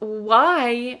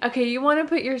 why? Okay, you want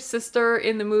to put your sister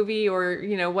in the movie or,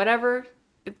 whatever.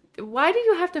 Why do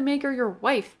you have to make her your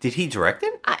wife? Did he direct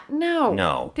it? No.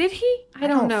 No. Did he? I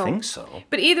don't know. I don't think so.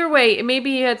 But either way,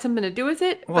 maybe he had something to do with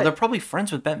it. Well, they're probably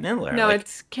friends with Bette Midler. No,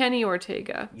 it's Kenny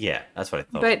Ortega. Yeah, that's what I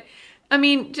thought. But, I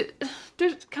mean,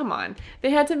 come on. They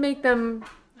had to make them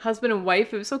husband and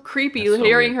wife. It was so creepy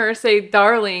hearing her say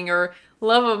darling or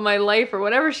love of my life or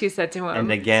whatever she said to him.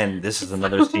 And again, this is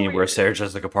another scene where Sarah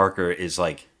Jessica Parker is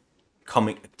like,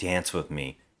 come dance with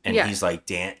me. And he's like,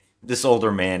 this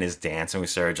older man is dancing with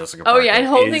Sarah Jessica Parker. Oh, yeah, and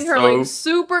holding her like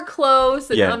super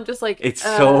close. And I'm just like, it's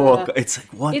so, it's like,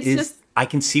 what it's is, just, I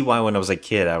can see why when I was a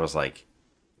kid, I was like,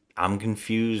 I'm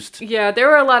confused. Yeah, there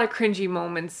were a lot of cringy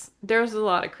moments. There's a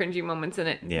lot of cringy moments in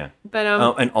it. Yeah. But,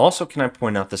 and also, can I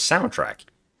point out the soundtrack?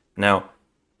 Now,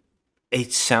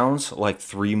 it sounds like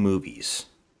 3 movies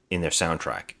in their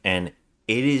soundtrack, and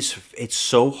it's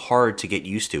so hard to get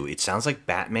used to. It sounds like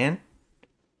Batman,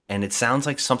 and it sounds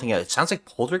like something else. It sounds like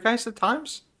Poltergeist at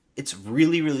times. It's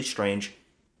really, really strange.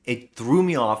 It threw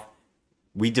me off.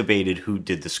 We debated who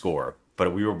did the score,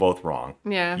 but we were both wrong.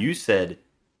 Yeah. You said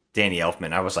Danny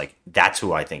Elfman. I was like, that's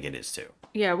who I think it is too.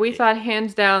 Yeah, we thought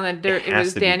hands down that it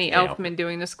was Danny Elfman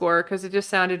doing the score because it just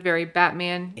sounded very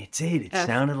Batman. It did. It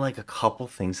sounded like a couple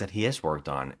things that he has worked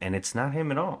on, and it's not him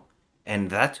at all. And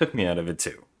that took me out of it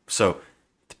too. So,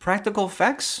 the practical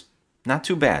effects, not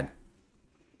too bad.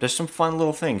 There's some fun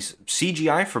little things.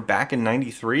 CGI for back in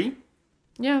 93?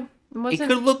 Yeah. It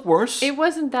could look worse. It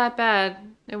wasn't that bad.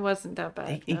 It wasn't that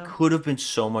bad. It could have been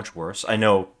so much worse. I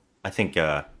think,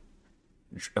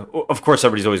 of course,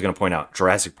 everybody's always going to point out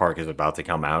Jurassic Park is about to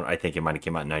come out. I think it might have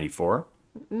came out in 94.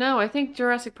 No, I think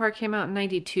Jurassic Park came out in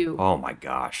 92. Oh my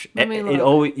gosh.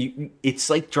 It's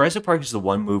like Jurassic Park is the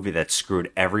one movie that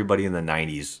screwed everybody in the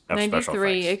 90s of 93. Special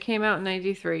effects. It came out in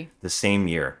 93. The same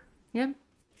year. Yeah.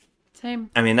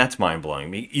 Same. I mean, that's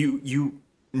mind-blowing.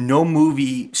 no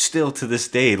movie still to this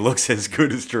day looks as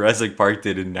good as Jurassic Park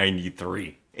did in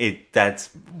 '93. That's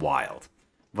wild.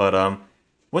 But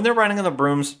when they're riding on the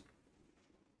brooms,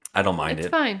 I don't mind it.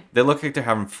 It's fine. They look like they're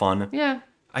having fun. Yeah.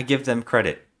 I give them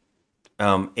credit.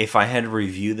 If I had to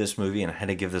review this movie and I had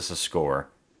to give this a score,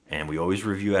 and we always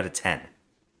review out of 10,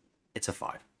 it's a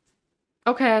 5.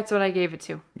 Okay, that's what I gave it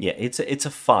to. Yeah, it's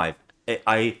a 5.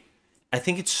 I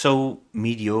think it's so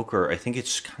mediocre. I think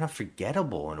it's kind of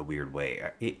forgettable in a weird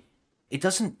way. It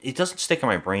doesn't stick in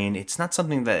my brain. It's not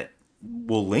something that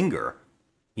will linger,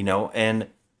 and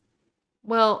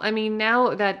Well, I mean,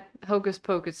 now that Hocus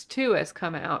Pocus 2 has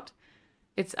come out,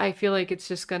 I feel like it's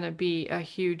just going to be a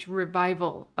huge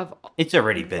revival of it's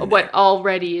already been what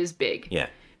already is big. Yeah.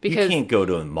 Because you can't go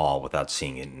to a mall without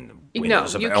seeing it in the no,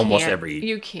 windows of you almost can't. every.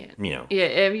 You can't.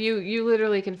 Yeah, you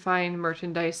literally can find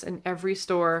merchandise in every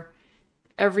store,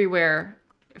 everywhere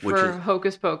for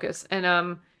Hocus Pocus,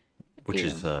 and which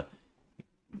is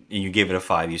you gave it a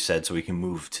 5. You said so we can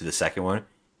move to the second one.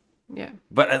 Yeah.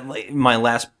 But my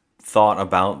last thought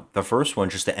about the first one,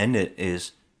 just to end it,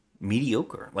 is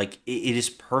mediocre. Like it is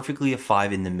perfectly a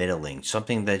 5 in the middling,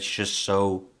 something that's just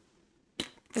so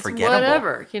forgettable.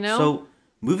 Whatever, So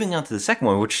moving on to the second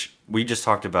one, which we just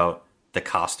talked about the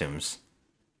costumes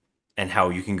and how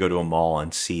you can go to a mall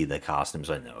and see the costumes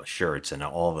and the shirts and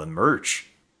all the merch.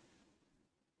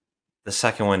 The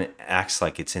second one acts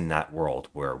like it's in that world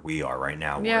where we are right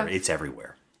now, where it's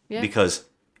everywhere. Yeah. Because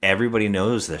everybody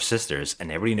knows their sisters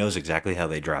and everybody knows exactly how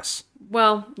they dress.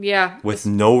 Well, yeah. With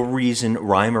no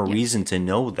rhyme or reason to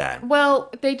know that.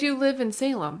 Well, they do live in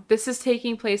Salem. This is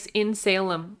taking place in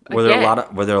Salem. Were there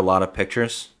a lot of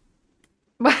pictures?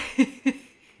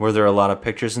 Were there a lot of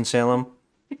pictures in Salem?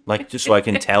 Like, just so I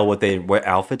can tell what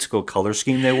outfits, what color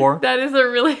scheme they wore? That is a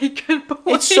really good point.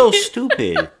 It's so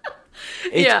stupid.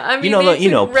 Yeah, I mean,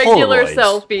 regular Polaroids.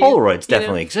 Selfies. Polaroids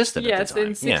definitely existed at the time.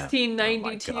 Yes, in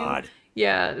 1692. Oh my God.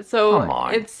 Yeah, so Come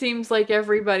on. it seems like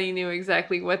everybody knew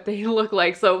exactly what they look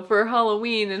like. So for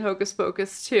Halloween and Hocus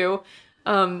Pocus 2,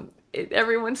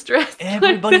 everyone's dressed.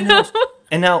 Everybody knows.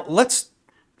 And now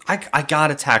I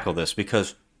gotta tackle this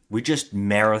because we just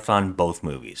marathon both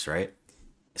movies, right?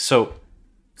 So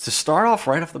to start off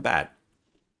right off the bat,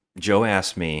 Joe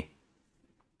asked me,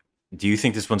 do you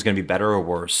think this one's going to be better or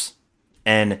worse?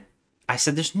 And I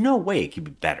said, there's no way it could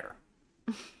be better.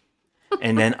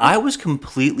 And then I was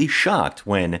completely shocked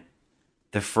when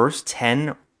the first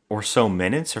 10 or so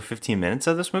minutes or 15 minutes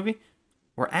of this movie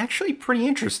were actually pretty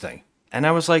interesting. And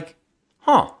I was like,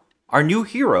 our new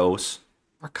heroes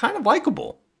are kind of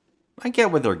likable. I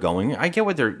get where they're going. I get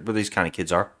where these kind of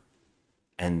kids are.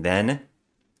 And then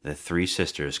the 3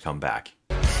 sisters come back.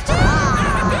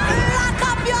 Lock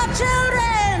up your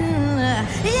children!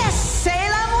 Yes,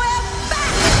 Salem, we're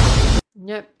back!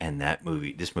 Yep. And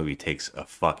this movie takes a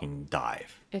fucking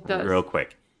dive. It does. Real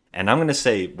quick. And I'm going to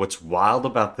say what's wild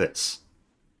about this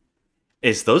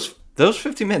is those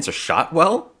 15 minutes are shot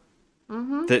well.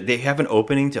 Mm-hmm. They have an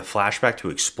opening to flashback to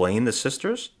explain the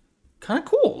sisters. Kind of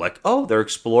cool. Like, they're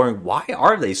exploring why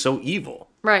are they so evil?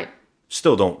 Right.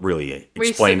 Still don't really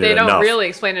explain it enough. They don't really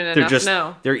explain it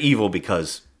enough, They're evil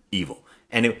because evil.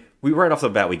 And we right off the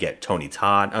bat, we get Tony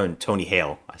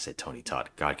Hale. I said Tony Todd.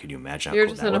 God, could you imagine how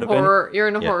cool that would have been? You're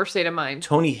in a horror state of mind.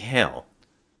 Tony Hale,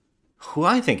 who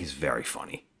I think is very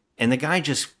funny. And the guy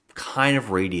just kind of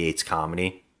radiates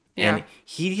comedy. Yeah. And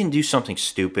he can do something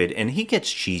stupid, and he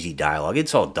gets cheesy dialogue.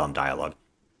 It's all dumb dialogue.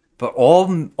 But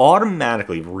all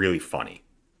automatically really funny,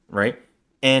 right?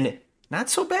 And not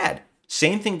so bad.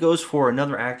 Same thing goes for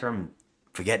another actor. I'm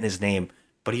forgetting his name,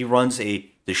 but he runs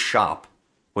the shop,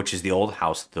 which is the old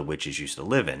house that the witches used to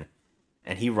live in,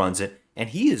 and he runs it. And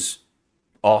he is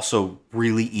also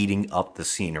really eating up the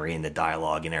scenery and the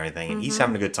dialogue and everything, and he's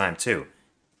having a good time too.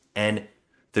 And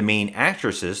the main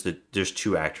actresses, there's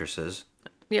 2 actresses.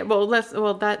 Yeah,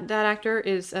 that actor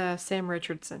is Sam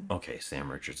Richardson. Okay,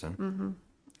 Sam Richardson.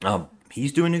 Mm-hmm.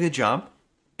 He's doing a good job.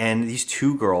 And these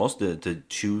 2 girls, the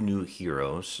 2 new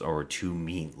heroes, or 2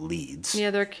 main leads.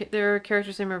 Yeah, their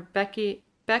characters' name are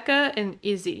Becca and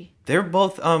Izzy. They're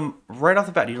both, right off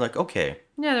the bat, you're like, okay.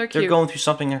 Yeah, they're cute. They're going through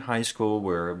something in high school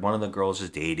where one of the girls is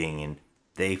dating and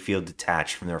they feel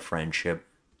detached from their friendship.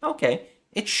 Okay,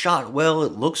 it's shot well,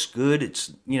 it looks good,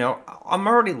 it's, I'm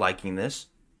already liking this.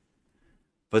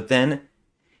 But then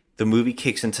the movie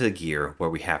kicks into the gear where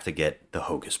we have to get the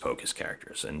Hocus Pocus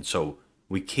characters. And so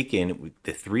we kick in,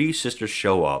 the 3 sisters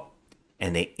show up,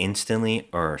 and they instantly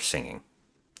are singing.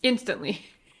 Instantly.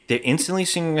 They're instantly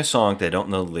singing a song they don't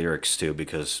know the lyrics to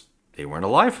because they weren't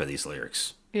alive for these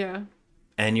lyrics. Yeah.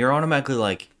 And you're automatically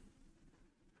like,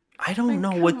 I don't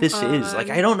know what this is. Like,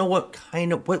 I don't know what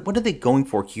kind of what are they going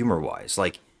for humor wise?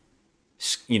 Like,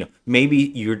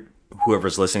 maybe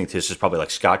whoever's listening to this is probably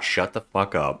like, Scott, shut the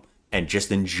fuck up and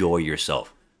just enjoy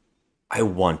yourself. I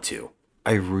want to.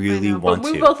 I really want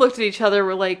to. We both looked at each other.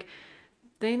 We're like,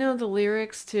 they know the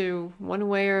lyrics to one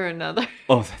way or another.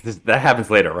 Oh, that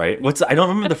happens later, right? I don't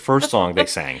remember the first song they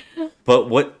sang,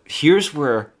 but here's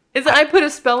where is it? I Put a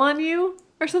Spell on You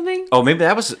or something. Oh, maybe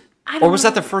that was, or was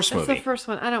that the first movie? That's the first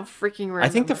one. I don't freaking remember. I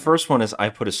think the first one is I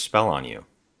Put a Spell on You.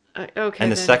 Okay.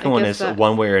 And the second one is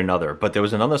One Way or Another. But there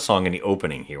was another song in the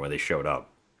opening here where they showed up.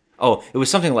 Oh, it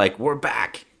was something like We're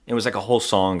Back. It was like a whole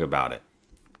song about it,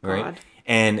 right? God.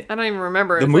 And I don't even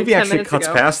remember. The movie actually cuts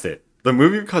past it. The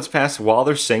movie cuts past while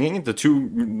they're singing. The two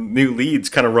new leads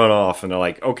kind of run off, and they're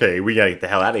like, "Okay, we gotta get the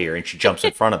hell out of here." And she jumps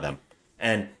in front of them,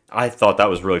 and I thought that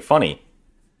was really funny.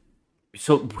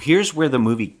 So here's where the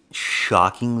movie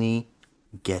shockingly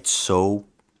gets so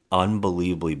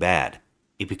unbelievably bad.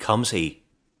 It becomes a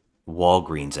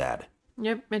Walgreens ad.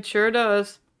 Yep, it sure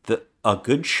does. A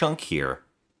good chunk here,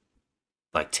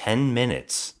 like 10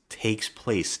 minutes, takes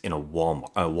place in a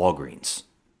Walgreens.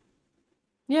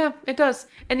 Yeah, it does.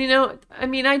 And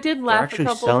I did laugh a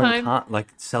couple times.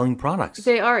 Selling products.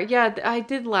 They are. Yeah, I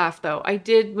did laugh though. I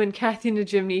did when Kathy and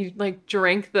Jimmy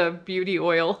drank the beauty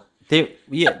oil. I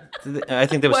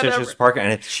think that was Sarah Jessica Parker,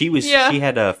 and she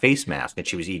had a face mask and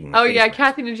she was eating. Oh yeah,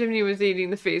 Kathy and Jimmy was eating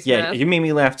the face mask. Yeah, it made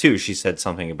me laugh too. She said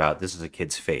something about this is a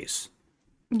kid's face.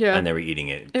 Yeah, and they were eating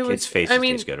it. Kids' faces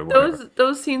taste good or whatever.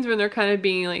 Those scenes when they're kind of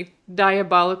being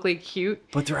diabolically cute.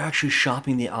 But they're actually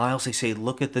shopping the aisles. They say,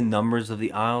 look at the numbers of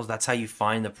the aisles. That's how you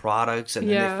find the products, and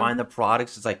then they find the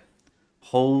products. It's like,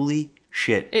 holy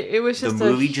shit! It was just the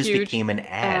movie just became an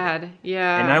ad.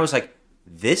 Yeah, and I was like,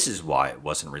 this is why it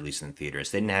wasn't released in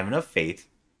theaters. They didn't have enough faith,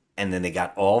 and then they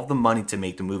got all of the money to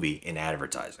make the movie in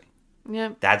advertising. Yeah,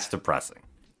 that's depressing.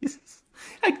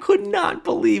 I could not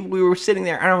believe we were sitting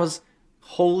there, and I was.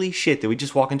 Holy shit, did we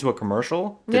just walk into a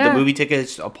commercial? Did the movie take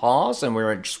a pause and we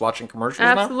were just watching commercials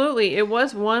Absolutely. Now? It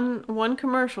was one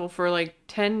commercial for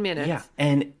 10 minutes. Yeah,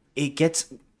 and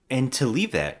to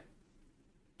leave that,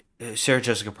 Sarah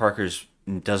Jessica Parker's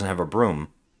doesn't have a broom.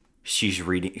 She's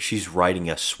riding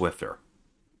a Swifter.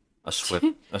 A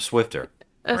Swifter.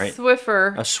 Right?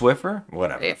 Swiffer. A Swiffer?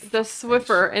 Whatever. The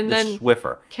Swiffer. And then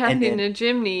Swiffer. Kathy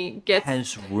Najimny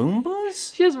has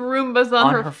Roombas? She has Roombas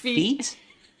on her feet.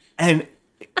 And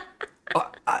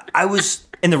I was,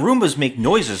 and the Roombas make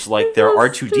noises like they're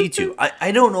R2-D2.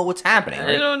 I don't know what's happening.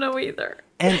 I don't know either.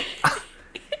 And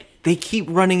they keep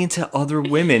running into other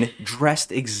women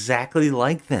dressed exactly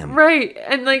like them. Right.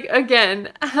 And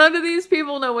again, how do these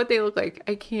people know what they look like?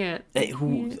 I can't.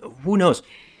 Who knows?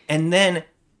 And then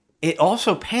it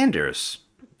also panders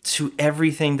to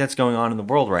everything that's going on in the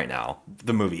world right now.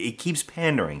 The movie, it keeps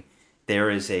pandering. There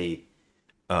is a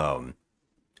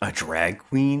drag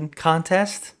queen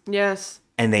contest. Yes.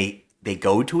 And they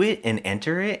go to it and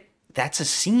enter it. That's a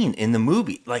scene in the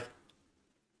movie.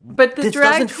 But the this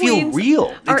drag doesn't feel real.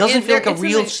 It doesn't feel like a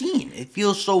real scene. scene. It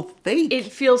feels so fake.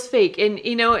 It feels fake. And,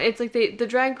 it's like the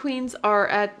drag queens are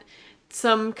at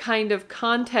some kind of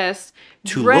contest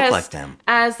to look like them.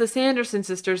 As the Sanderson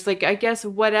sisters. I guess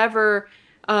whoever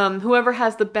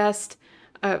has the best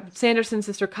Sanderson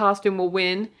sister costume will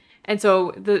win. And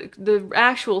so the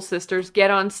actual sisters get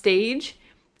on stage,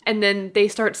 and then they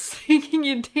start singing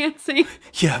and dancing.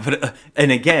 Yeah, but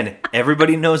and again,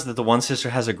 everybody knows that the one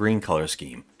sister has a green color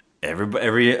scheme.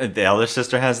 The other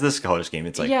sister has this color scheme.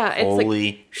 It's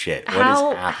holy shit! What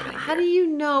is happening? How do you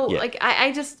know? Yeah.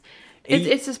 I just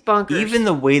it's just bonkers. Even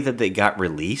the way that they got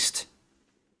released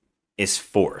is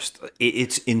forced.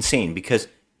 It's insane because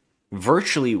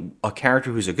virtually a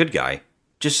character who's a good guy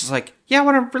just is like, yeah, I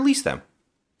want to release them.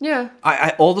 Yeah.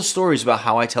 I all the stories about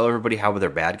how I tell everybody how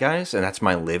they're bad guys, and that's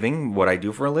my living, what I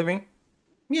do for a living.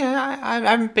 Yeah, I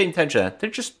haven't paid attention to that. They're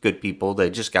just good people.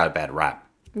 They just got a bad rap.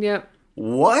 Yep.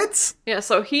 What? Yeah,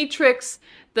 so he tricks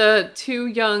the two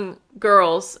young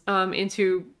girls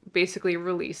into basically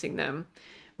releasing them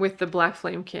with the black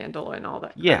flame candle and all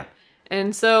that. Yeah.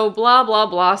 And so blah, blah,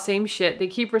 blah, same shit. They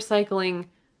keep recycling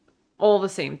all the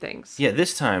same things. Yeah,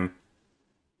 this time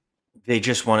they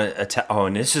just want to attack. Oh,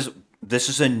 and this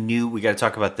is a new, we got to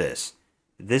talk about this.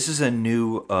 This is a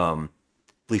new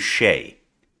cliche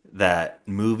that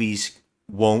movies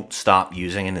won't stop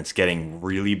using, and it's getting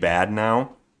really bad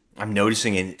now. I'm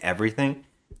noticing in everything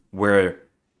where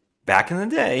back in the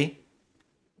day,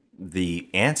 the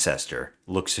ancestor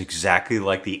looks exactly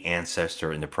like the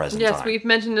ancestor in the present time. Yes, we've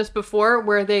mentioned this before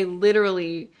where they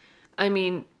literally,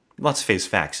 let's face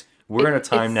facts. We're in a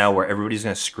time now where everybody's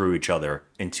going to screw each other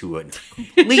into a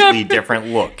completely different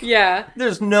look. Yeah.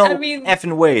 There's no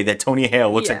effing way that Tony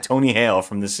Hale looks like Tony Hale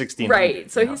from the 1600s. Right.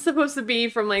 So he's supposed to be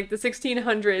from like the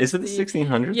 1600s. Is it the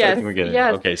 1600s? Yes. I think we're getting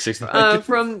yes. Okay, 1600s.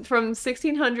 From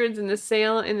 1600s in the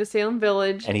Salem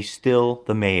village. And he's still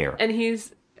the mayor. And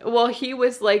he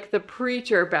was like the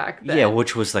preacher back then. Yeah,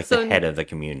 which was like the head of the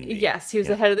community. Yes, he was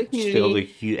the head of the community. Still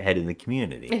the head of the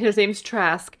community. And his name's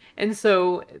Trask. And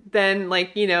so then,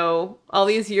 like, all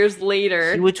these years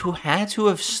later... He had to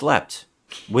have slept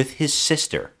with his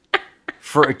sister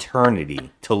for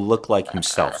eternity to look like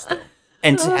himself still.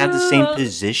 And to have the same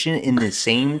position in the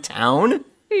same town?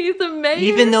 He's the mayor.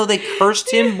 Even though they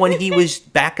cursed him when he was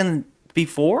back in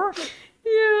before?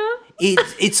 Yeah.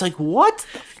 It's like, what?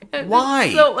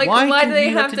 Why? So, like, why do they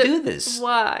you have to do this?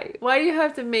 Why? Why do you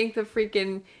have to make the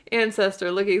freaking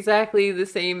ancestor look exactly the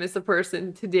same as the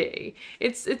person today?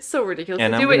 It's so ridiculous.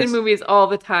 And they do it in movies all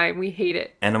the time. We hate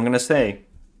it. And I'm going to say,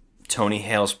 Tony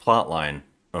Hale's plotline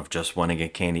of just wanting a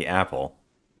candy apple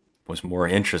was more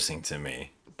interesting to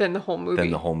me. Than the whole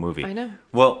movie. I know.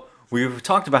 Well, we've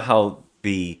talked about how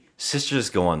the sisters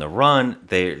go on the run.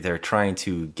 They're trying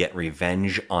to get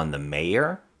revenge on the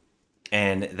mayor.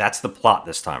 And that's the plot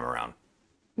this time around.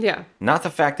 Yeah. Not the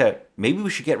fact that maybe we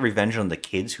should get revenge on the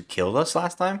kids who killed us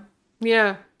last time.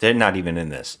 Yeah. They're not even in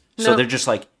this. So they're just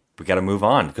like, we got to move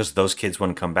on because those kids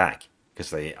wouldn't come back.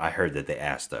 Because I heard that they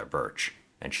asked Birch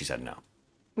and she said no.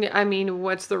 Yeah, I mean,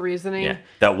 what's the reasoning? Yeah.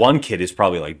 That one kid is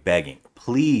probably like begging,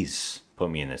 please put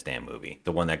me in this damn movie.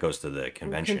 The one that goes to the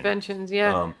convention. Conventions,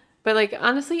 yeah. But like,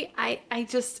 honestly, I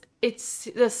just, it's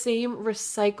the same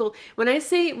recycled. When I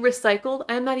say recycled,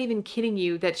 I'm not even kidding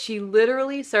you that she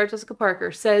literally, Sarah Jessica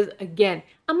Parker, says again,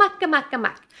 amak, amak,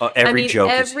 amak. Every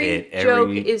joke is hit. Every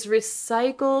joke is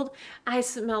recycled. I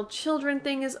smell children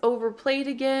thing is overplayed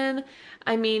again.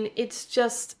 I mean, it's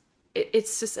just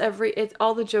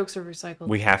all the jokes are recycled.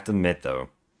 We have to admit, though,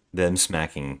 them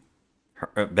smacking,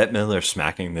 Bette Midler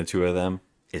smacking the two of them.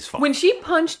 Is fun. When she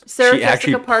punched Sarah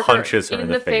Jessica Parker in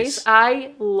the face,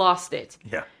 I lost it.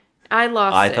 Yeah. I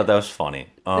thought that was funny.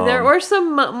 There were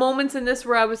some moments in this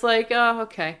where I was like, oh,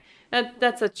 okay.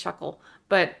 That's a chuckle.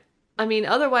 But, I mean,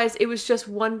 otherwise, it was just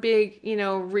one big,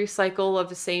 recycle of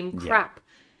the same crap.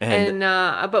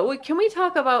 Yeah. But can we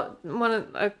talk about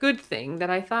a good thing that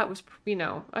I thought was,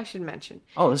 I should mention.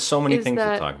 Oh, there's so many things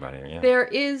to talk about here. Yeah. There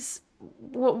is...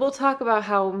 We'll talk about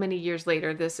how many years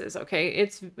later this is, okay?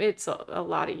 It's a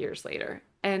lot of years later.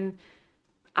 And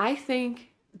I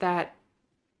think that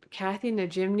Kathy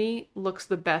Najimy looks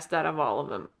the best out of all of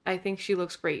them. I think she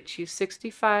looks great. She's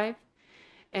 65,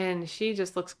 and she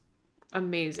just looks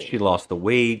amazing. She lost the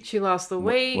weight.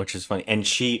 Which is funny. And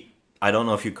I don't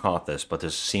know if you caught this, but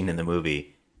there's a scene in the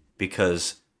movie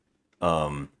because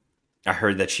I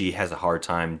heard that she has a hard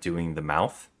time doing the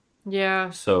mouth. Yeah.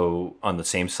 So on the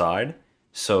same side,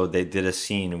 so they did a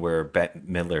scene where Bette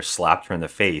Midler slapped her in the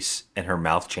face and her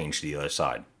mouth changed to the other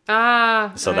side.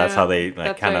 So that's how they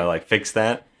kind of fixed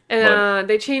that. And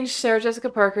they changed Sarah Jessica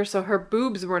Parker so her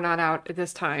boobs were not out at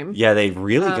this time. Yeah, they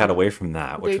really got away from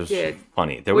that, which was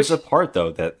funny. There was a part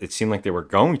though that it seemed like they were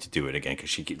going to do it again because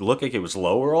she looked like it was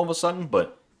lower all of a sudden,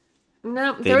 but.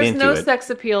 No, there was no sex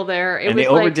appeal there. They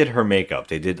overdid her makeup.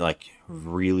 They did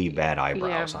really bad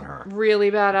eyebrows on her.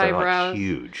 Really bad eyebrows.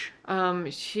 Huge.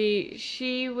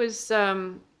 She was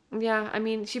I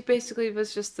mean, she basically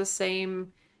was just the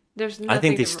same. There's nothing. I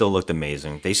think they still looked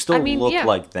amazing. They still look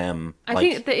like them. I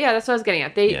think that's what I was getting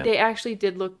at. They actually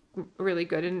did look really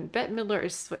good. And Bette Midler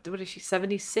is what is she,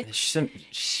 76?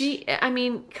 I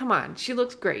mean, come on, she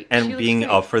looks great. And being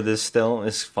up for this still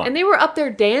is fun. And they were up there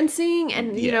dancing,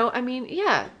 and I mean,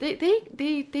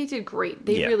 they did great.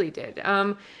 They really did.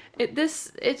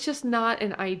 It's just not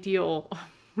an ideal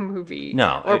movie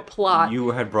or plot.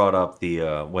 You had brought up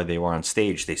the when they were on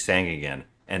stage, they sang again,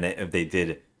 and they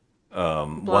did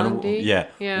Blondie?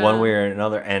 one way or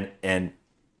another, and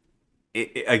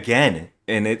again,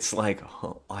 and it's like,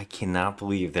 oh, I cannot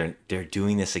believe they're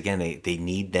doing this again. They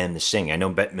need them to sing. I know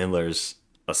Bette Midler's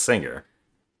a singer.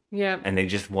 Yeah. And they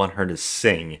just want her to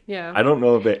sing. Yeah. I don't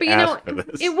know if they asked for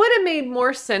this. It would have made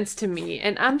more sense to me,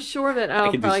 and I'm sure that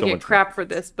I'll probably get crap for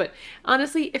this, but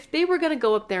honestly, if they were going to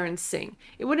go up there and sing,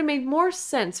 it would have made more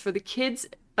sense for the kids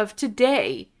of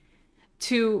today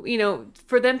to,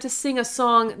 for them to sing a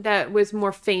song that was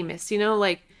more famous,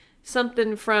 like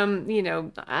something from,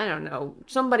 I don't know,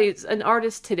 an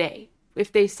artist today,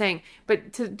 if they sang.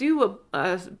 But to do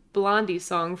a Blondie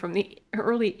song from the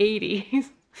early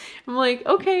 80s, I'm like,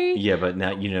 okay. Yeah, but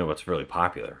now you know what's really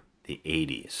popular? The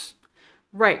 80s.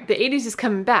 Right. The 80s is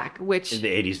coming back, which...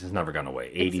 The 80s has never gone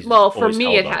away. 80s well, for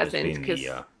me, it hasn't, because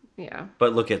Yeah.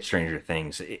 But look at Stranger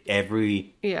Things. Yeah.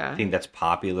 Everything that's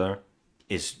popular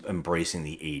is embracing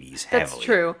the 80s heavily. That's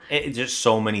true. There's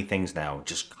so many things now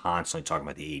just constantly talking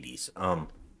about the 80s.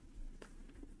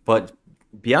 But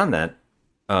beyond that,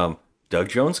 Doug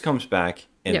Jones comes back,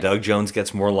 and Doug Jones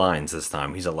gets more lines this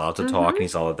time. He's allowed to talk, and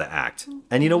he's allowed to act.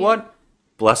 And you know what?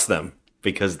 Bless them,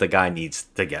 because the guy needs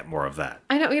to get more of that.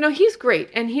 I know, he's great,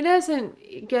 and he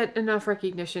doesn't get enough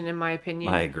recognition, in my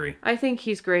opinion. I agree. I think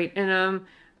he's great, and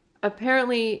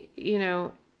apparently,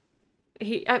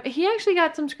 he actually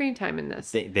got some screen time in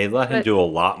this. They let him do a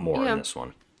lot more in this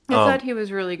one. I thought he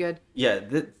was really good. Yeah,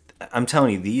 I'm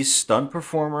telling you, these stunt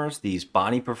performers, these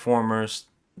body performers,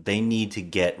 they need to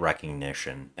get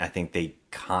recognition. I think they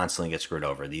constantly get screwed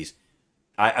over.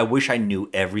 I wish I knew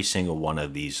every single one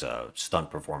of these stunt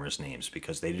performers' names,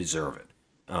 because they deserve it.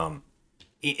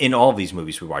 In all of these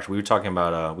movies we watched, we were talking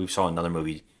about, we saw another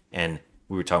movie, and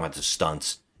we were talking about the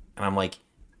stunts, and I'm like,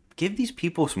 give these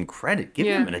people some credit. Give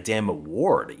them a damn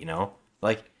award,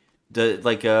 Like,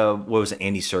 what was it,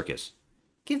 Andy Serkis?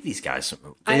 Give these guys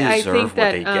some. They deserve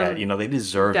what they get. They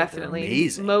deserve definitely. it. They're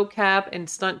amazing. Mocap and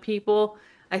stunt people,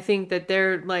 I think that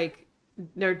they're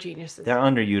geniuses. They're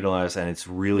underutilized, and it's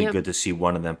really good to see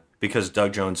one of them, because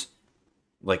Doug Jones,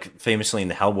 like famously in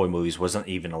the Hellboy movies, wasn't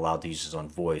even allowed to use his own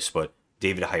voice, but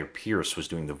David Hyde Pierce was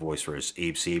doing the voice for his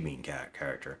Abe Sapien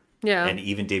character. Yeah. And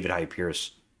even David Hyde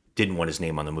Pierce didn't want his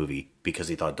name on the movie because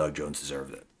he thought Doug Jones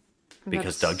deserved it.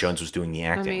 Because Doug Jones was doing the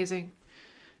acting. Amazing.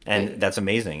 And that's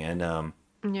amazing. And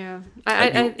yeah.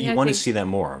 you want to see that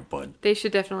more, but they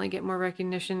should definitely get more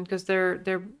recognition, because they're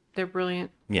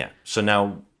brilliant. Yeah. So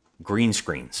now green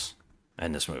screens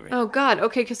in this movie. Oh God.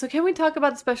 Okay. So can we talk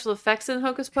about the special effects in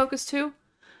Hocus Pocus 2?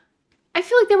 I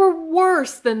feel like they were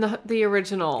worse than the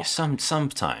original. Yeah,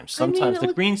 sometimes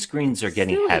the green screens are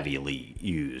getting heavily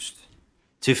used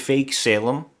to fake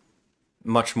Salem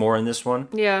much more in this one.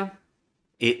 Yeah.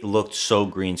 It looked so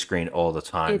green screen all the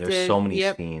time. There's so many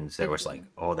Yep. scenes that was like,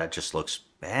 oh, that just looks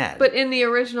bad. But in the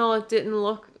original, it didn't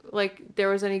look like there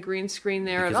was any green screen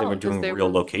there Because at all. they were doing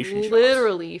real location shots.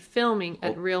 Literally filming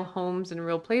at real homes and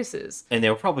real places. And they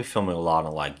were probably filming a lot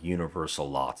of like Universal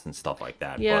lots and stuff like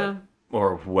that. Yeah.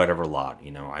 Or whatever lot,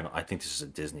 I think this is a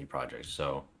Disney project,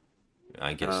 so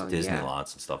I guess Disney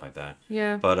lots and stuff like that.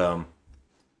 Yeah. But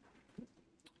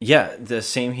yeah, the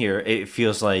same here. It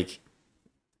feels like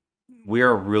we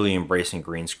are really embracing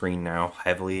green screen now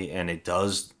heavily, and it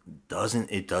does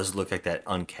look like that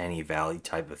uncanny valley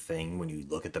type of thing when you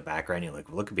look at the background. You're like,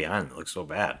 look behind it looks so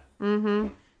bad.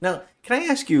 Mm-hmm. Now, can I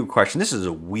ask you a question? This is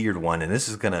a weird one, and this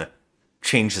is gonna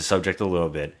change the subject a little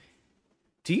bit.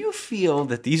 Do you feel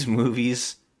that these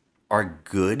movies are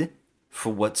good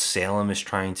for what Salem is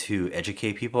trying to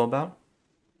educate people about?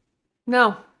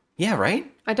 No. Yeah,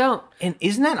 right? I don't. And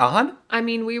isn't that odd? I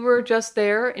mean, we were just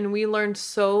there, and we learned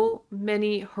so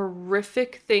many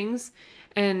horrific things,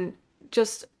 and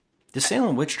just... The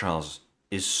Salem witch trials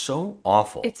is so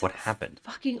awful. It's what happened.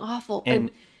 Fucking awful.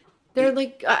 And they're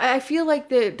like... I feel like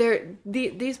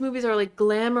these movies are like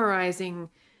glamorizing,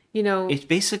 It's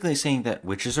basically saying that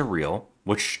witches are real,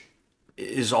 which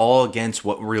is all against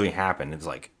what really happened. It's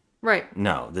like, right.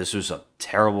 No, this was a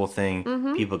terrible thing.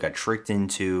 Mm-hmm. People got tricked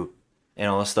into, and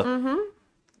all this stuff. Mm-hmm.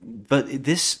 But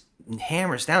this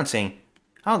hammers down saying,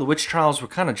 oh, the witch trials were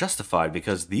kind of justified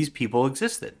because these people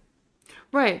existed.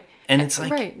 Right. And it's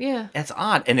like, right, yeah. That's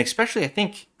odd. And especially, I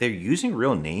think they're using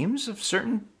real names of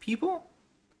certain people.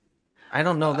 I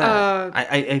don't know that.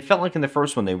 I felt like in the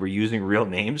first one they were using real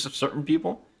names of certain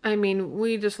people. I mean,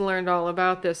 we just learned all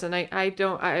about this, and I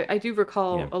do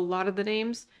recall a lot of the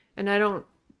names, and I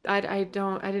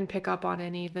didn't pick up on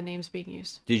any of the names being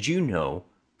used. Did you know?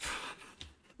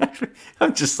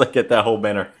 I'm just like at that whole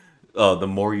banner. The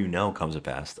more you know comes to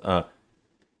pass.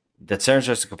 That Sarah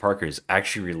Jessica Parker is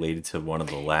actually related to one of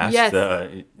the last. Yes.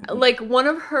 Like one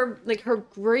of her, like her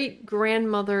great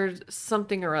grandmother's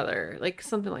something or other, like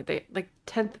something like that, like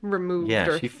 10th removed. Yeah,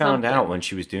 or she found something. out when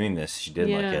she was doing this. She did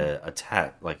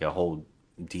like a whole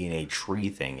DNA tree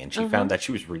thing, and she found that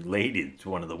she was related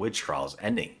to one of the witch trials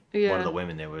ending. Yeah. One of the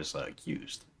women that was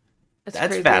accused. That's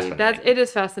crazy. fascinating. It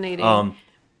is fascinating.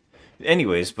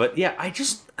 Anyways, but yeah, I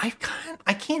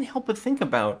can't help but think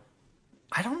about.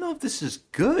 I don't know if this is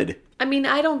good. I mean,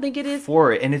 I don't think it is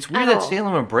for it, and it's weird that all.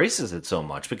 Salem embraces it so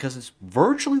much because it's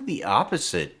virtually the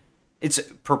opposite. It's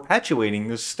perpetuating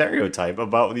this stereotype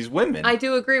about these women. I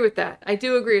do agree with that. And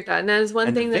that is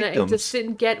one thing that I just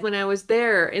didn't get when I was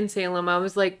there in Salem. I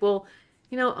was like, well,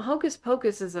 Hocus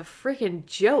Pocus is a freaking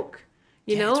joke.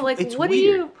 You know, it's- like it's what weird.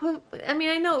 do you put? I mean,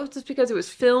 I know it's just because it was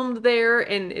filmed there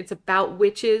and it's about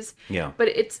witches. Yeah. But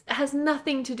it has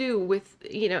nothing to do with,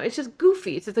 it's just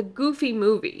goofy. It's just a goofy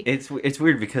movie. It's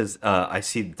weird because I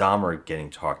see Dahmer getting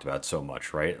talked about so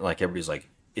much, right? Like everybody's like,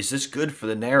 "Is this good for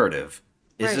the narrative?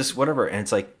 Is Right. this whatever?" And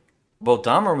it's like, well,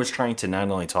 Dahmer was trying to not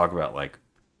only talk about like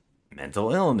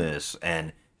mental illness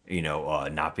and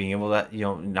not being able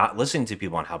to not listening to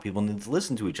people and how people need to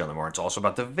listen to each other more. It's also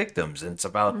about the victims and it's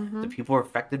about the people who are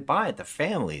affected by it, the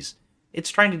families. It's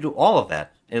trying to do all of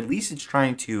that. At least it's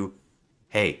trying to,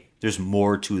 hey, there's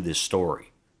more to this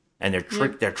story, and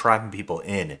they're trapping people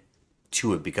in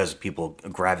to it because people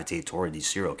gravitate toward these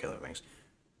serial killer things.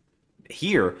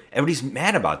 Here, everybody's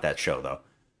mad about that show though,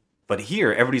 but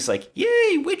here everybody's like,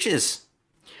 "Yay, witches!"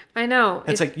 I know.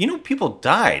 It's like people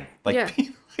died. Like, Yeah.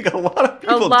 like a lot of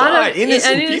people died.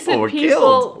 Innocent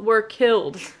people were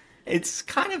killed. It's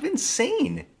kind of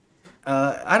insane.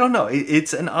 I don't know.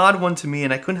 It's an odd one to me,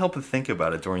 and I couldn't help but think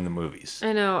about it during the movies.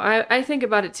 I know. I think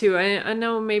about it too. I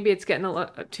know maybe it's getting a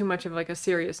lot too much of like a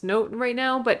serious note right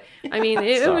now, but I mean,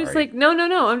 it was like no.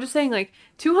 I'm just saying like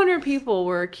 200 people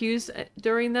were accused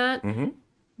during that.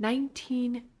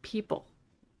 19 people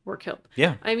were killed.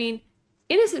 Yeah. I mean,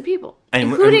 innocent people, And-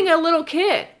 including a little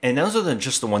kid. And those are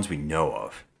just the ones we know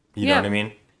of. You know what I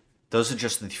mean? Those are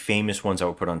just the famous ones that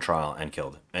were put on trial and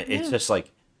killed. It's just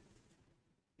like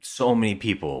so many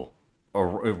people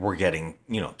were getting,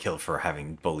 killed for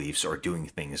having beliefs or doing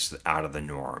things out of the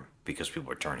norm because people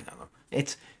were turning on them.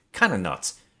 It's kind of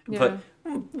nuts. But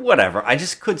whatever. I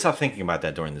just couldn't stop thinking about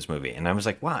that during this movie. And I was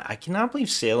like, wow, I cannot believe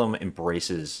Salem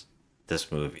embraces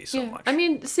this movie so much. I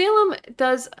mean, Salem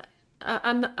does.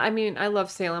 I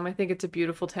love Salem. I think it's a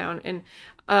beautiful town, and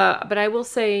but I will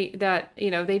say that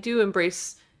they do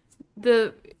embrace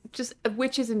the just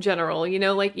witches in general.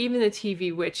 Like even the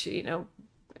TV witch.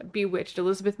 Bewitched,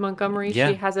 Elizabeth Montgomery. Yeah.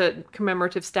 She has a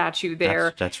commemorative statue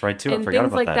there. That's right too. And I forgot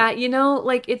things about like that.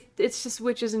 Like it's just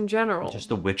witches in general. Just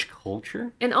the witch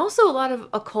culture. And also a lot of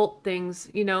occult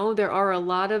things. There are a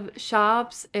lot of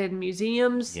shops and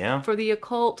museums for the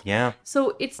occult. Yeah.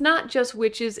 So it's not just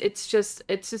witches. It's just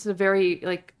a very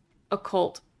like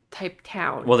occult type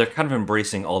town. Well, they're kind of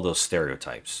embracing all those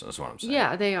stereotypes, is what I'm saying.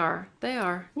 Yeah, they are.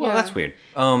 Well, that's weird.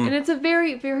 And it's a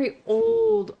very, very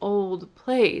old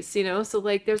place, So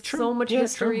like, there's so much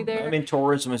history there. I mean,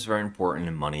 tourism is very important,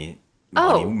 and money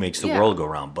makes the world go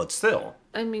round. But still,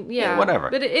 I mean, whatever.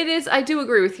 But it is. I do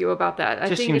agree with you about that. I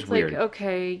Just think seems it's weird. like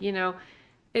okay,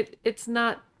 it's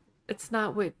not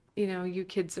what you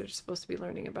kids are supposed to be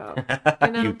learning about.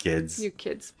 You kids. You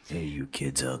kids. Hey, you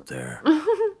kids out there,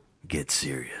 get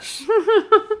serious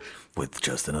with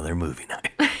just another movie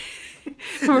night.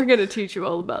 We're gonna teach you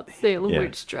all about the Salem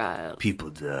witch trial. People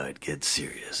died. Get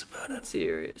serious about it.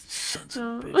 Serious. Sons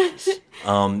of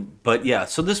bitches. But yeah,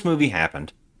 so this movie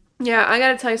happened. Yeah, I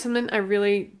gotta tell you something. I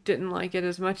really didn't like it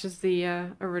as much as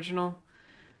the original.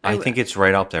 I think it's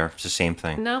right up there. It's the same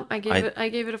thing. No, I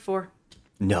gave it a 4.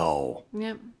 No.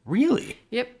 Yep. Really?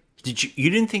 Yep. You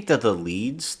didn't think that the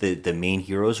leads, the main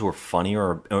heroes, were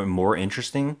funnier or more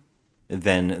interesting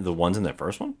than the ones in the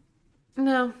first one?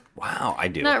 No. Wow, I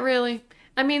do. Not really.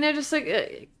 I mean, they're just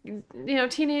like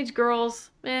teenage girls.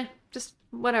 Just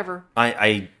whatever.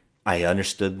 I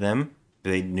understood them.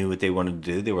 They knew what they wanted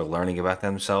to do. They were learning about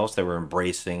themselves. They were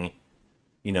embracing,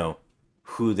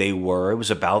 who they were. It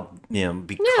was about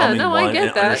becoming one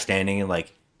and understanding and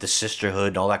like the sisterhood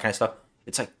and all that kind of stuff.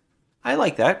 It's like, I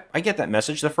like that. I get that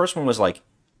message. The first one was like,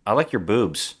 I like your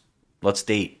boobs. Let's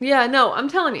date. Yeah, no, I'm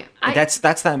telling you. That's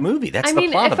that movie. That's the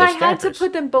plot if of those I had characters. to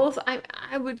put them both,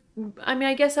 I would. I mean,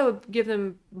 I guess I would give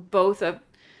them both a.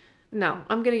 No,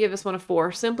 I'm gonna give this one a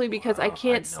 4 simply because I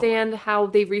can't stand how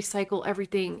they recycle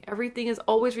everything. Everything is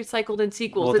always recycled in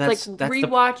sequels. Well, it's like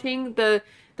rewatching the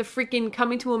freaking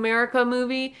Coming to America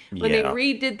movie when they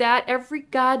redid that. Every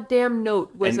goddamn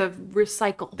note was a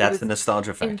recycle. That's the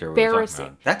nostalgia factor.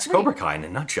 Embarrassing. That's Cobra Kai in a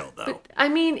nutshell, though. But, I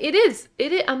mean, it is.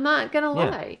 I'm not gonna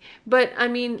lie, but I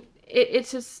mean,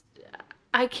 it's just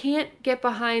I can't get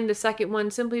behind the second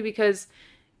one simply because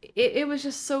it was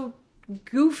just so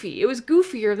goofy. It was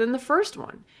goofier than the first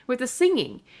one with the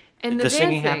singing and the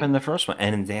singing dancing. happened in the first one,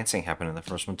 and dancing happened in the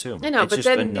first one too. I know, It's but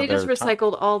then they just another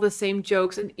recycled all the same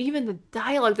jokes and even the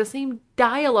dialogue, the same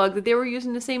dialogue that they were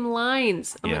using the same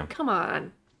lines. I'm like, come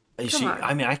on. See,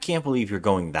 I mean, I can't believe you're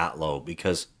going that low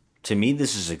because to me,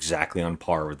 this is exactly on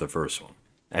par with the first one.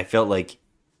 I felt like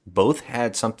both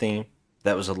had something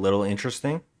that was a little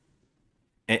interesting,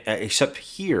 except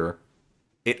here,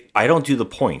 I don't do the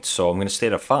points, so I'm going to stay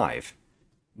at a 5.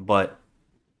 But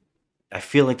I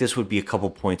feel like this would be a couple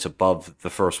points above the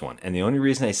first one. And the only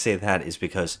reason I say that is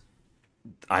because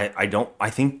I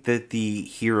think that the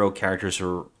hero characters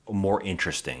are more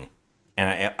interesting,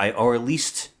 and or at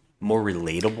least more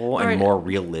relatable and right. more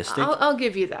realistic. I'll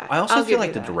give you that. I also I'll feel give like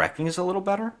you the that. directing is a little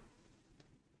better.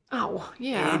 Oh,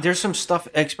 yeah. There's some stuff,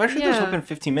 especially those Yeah. open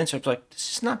 15 minutes. I was like,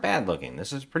 this is not bad looking.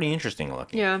 This is pretty interesting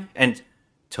looking. Yeah. And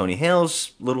Tony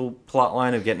Hale's little plot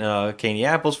line of getting candy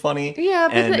apples funny. Yeah,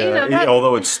 but and, that...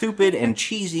 although it's stupid and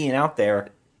cheesy and out there,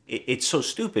 it's so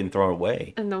stupid and thrown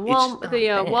away. And the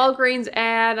Walgreens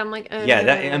ad, I'm like,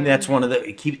 yeah, that's one of the.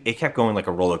 It kept going like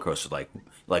a roller coaster,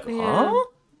 like Yeah. huh?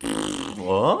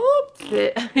 What?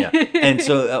 Yeah. And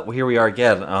so here we are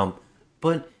again.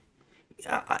 But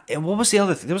what was the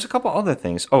other thing? There was a couple other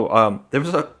things. There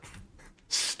was a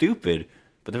stupid,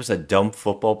 but there was a dumb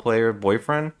football player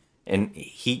boyfriend, and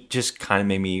he just kind of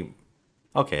made me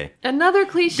okay. Another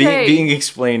cliche. Being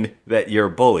explained that you're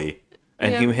a bully.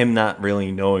 And Yeah. him not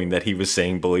really knowing that he was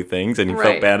saying bully things and he Right.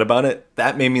 felt bad about it,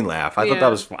 that made me laugh. I thought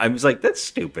that was fun. I was like, that's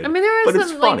stupid. I mean, there but is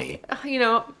it's some, funny.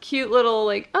 Cute little,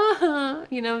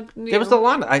 There was a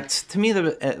lot. To me,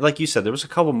 like you said, there was a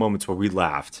couple moments where we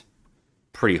laughed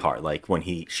pretty hard, like when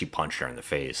she punched her in the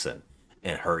face and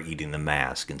her eating the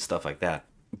mask and stuff like that.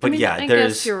 But I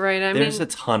guess you're right. There's a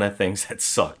ton of things that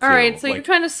suck. All too. right, so like, you're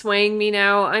kind of swaying me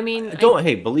now. I mean,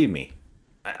 Hey, believe me.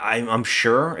 I'm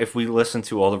sure if we listen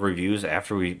to all the reviews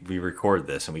after we record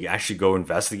this and we actually go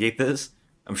investigate this,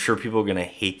 I'm sure people are gonna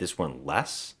hate this one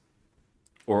less.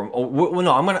 Well,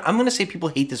 no, I'm gonna say people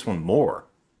hate this one more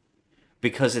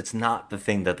because it's not the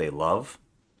thing that they love.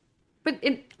 But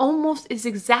it almost is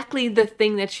exactly the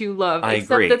thing that you love. I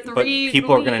except agree, the but three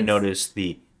people are gonna leads. notice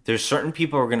there's certain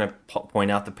people who are gonna point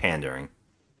out the pandering,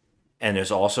 and there's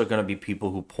also gonna be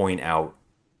people who point out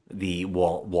the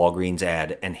Walgreens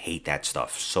ad and hate that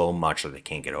stuff so much that they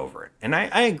can't get over it. And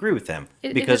I agree with them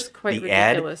because it is quite the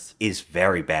ridiculous. ad is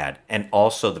very bad and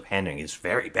also the pandering is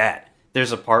very bad.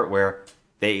 There's a part where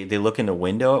they look in the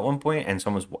window at one point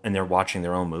and they're watching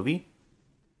their own movie.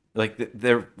 Like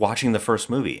they're watching the first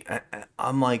movie.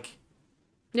 I'm like,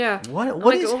 yeah.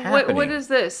 What is happening? What is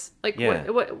this? Like Yeah.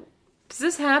 what does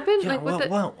this happen? Yeah, like what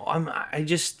I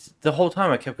just the whole time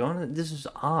I kept going, this is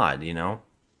odd,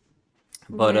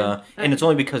 But and it's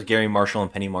only because Gary Marshall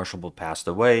and Penny Marshall both passed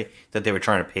away that they were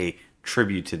trying to pay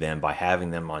tribute to them by having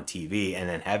them on TV and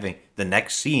then having the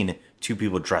next scene two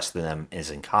people dressed to them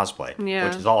as in cosplay,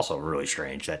 which is also really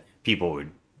strange that people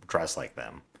would dress like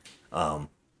them.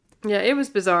 Yeah, it was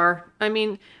bizarre. I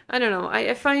mean, I don't know.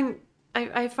 I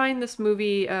find this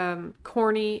movie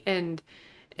corny and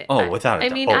without a doubt. I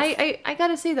mean, I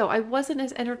gotta say though, I wasn't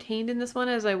as entertained in this one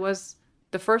as I was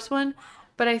the first one.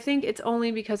 But I think it's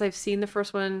only because I've seen the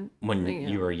first one when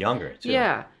you were younger, too.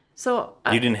 Yeah, so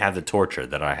you didn't have the torture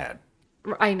that I had.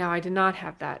 I know I did not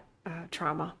have that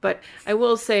trauma, but I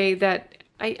will say that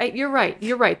you're right.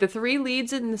 You're right. The three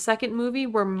leads in the second movie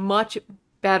were much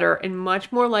better and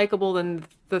much more likable than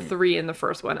the three in the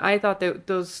first one. I thought that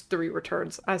those three were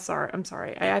turds. I'm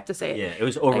sorry. I have to say it. Yeah, it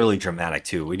was overly dramatic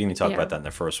too. We didn't even talk about that in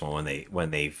the first one when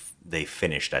they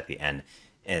finished at the end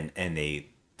and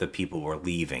the people were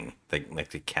leaving, like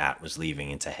the cat was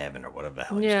leaving into heaven or whatever the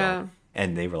hell he was going.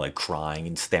 And they were like crying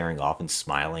and staring off and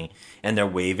smiling and they're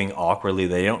waving awkwardly.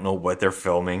 They don't know what they're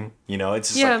filming.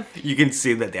 It's just like you can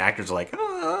see that the actors are like,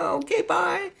 oh, okay,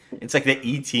 bye. It's like the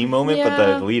E.T. moment,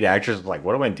 but the lead actress is like,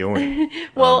 what am I doing?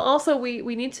 Well, also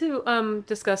we need to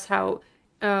discuss how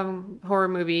horror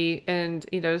movie and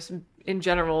in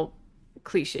general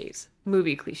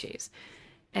movie cliches.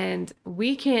 And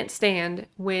we can't stand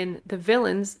when the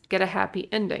villains get a happy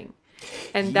ending.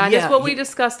 And that is what we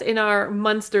discussed in our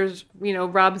Munsters,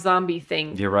 Rob Zombie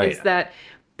thing. You're right. Is that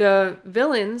the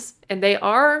villains, and they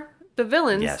are the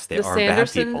villains. Yes, they the are bad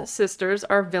Sanderson people. sisters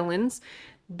are villains.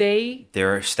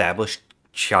 They're established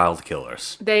child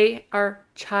killers. They are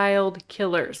child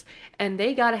killers. And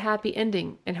they got a happy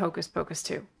ending in Hocus Pocus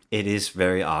 2. It is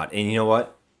very odd. And you know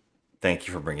what? Thank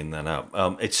you for bringing that up.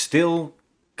 It's still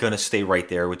gonna stay right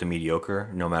there with the mediocre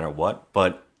no matter what,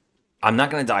 but I'm not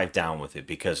gonna dive down with it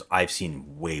because I've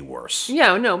seen way worse.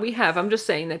 Yeah, no, we have. I'm just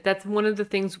saying that that's one of the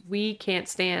things we can't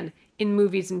stand in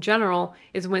movies in general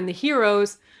is when the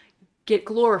heroes get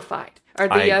glorified or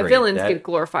the villains get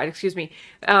glorified, excuse me,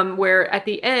 where at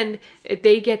the end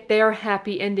they get their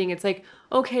happy ending. It's like,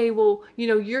 okay, well,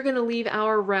 you're gonna leave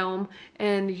our realm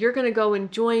and you're gonna go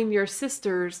and join your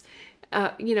sisters.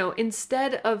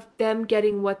 Instead of them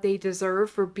getting what they deserve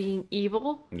for being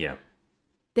evil,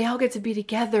 they all get to be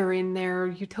together in their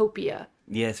utopia.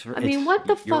 Yes, I mean, what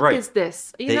the fuck right. is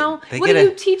this? They What are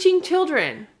you teaching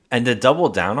children? And to double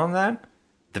down on that,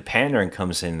 the pandering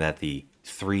comes in that the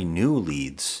three new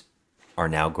leads are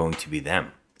now going to be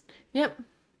them. Yep.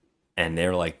 and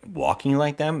they're like walking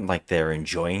like them, like they're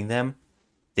enjoying them.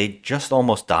 They just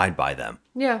almost died by them.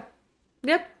 Yeah.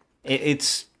 Yep.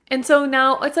 It's And so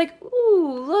now it's like,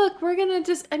 ooh, look, we're gonna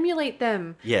just emulate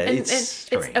them. Yeah, and, it's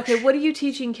strange. okay. What are you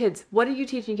teaching kids? What are you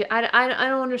teaching kids? I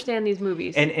don't understand these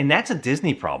movies. and that's a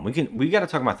Disney problem. We got to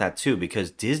talk about that too,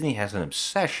 because Disney has an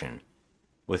obsession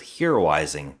with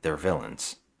heroizing their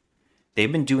villains.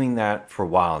 They've been doing that for a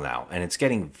while now, and it's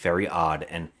getting very odd.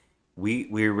 And we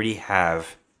already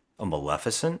have a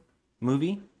Maleficent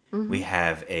movie. Mm-hmm. We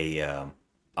have a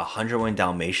 101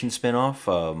 Dalmatian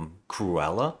spinoff,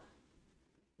 Cruella,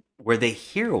 where they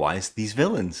heroize these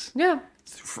villains. Yeah.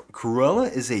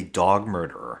 Cruella is a dog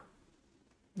murderer.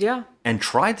 Yeah. And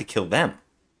tried to kill them.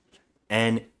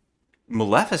 And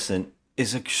Maleficent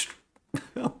is a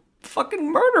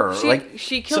fucking murderer.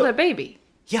 She killed a baby.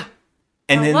 Yeah.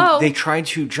 And Hello? then they tried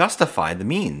to justify the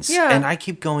means. Yeah. And I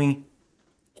keep going,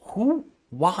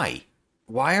 why?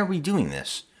 Why are we doing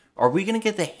this? Are we going to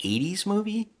get the Hades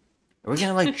movie? Are we going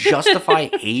to like justify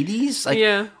Hades? Like,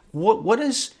 yeah.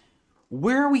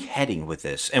 Where are we heading with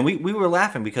this? And we were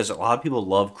laughing because a lot of people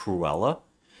love Cruella.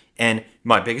 And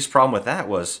my biggest problem with that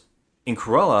was, in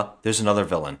Cruella, there's another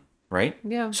villain, right?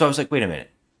 Yeah. So I was like, wait a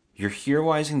minute. You're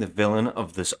heroizing the villain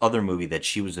of this other movie that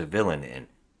she was a villain in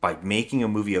by making a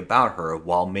movie about her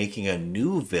while making a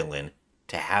new villain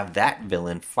to have that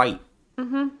villain fight.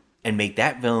 Mm-hmm. And make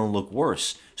that villain look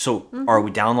worse. So are we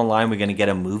down the line? We're going to get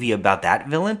a movie about that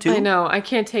villain too? I know. I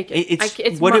can't take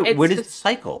it. What is the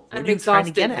cycle? What I'm are you trying to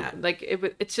exhausted. get at? Like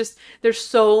it's just there's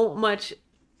so much.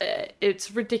 It's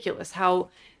ridiculous how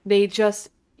they just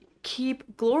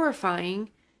keep glorifying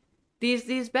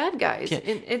these bad guys,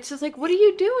 and it's just like, what are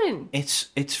you doing? It's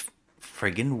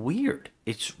friggin' weird.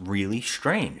 It's really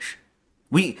strange.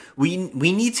 We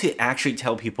need to actually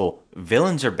tell people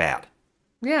villains are bad.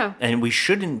 Yeah. And we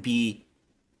shouldn't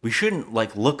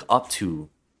like look up to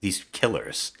these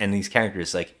killers and these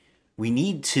characters. Like, we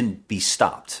need to be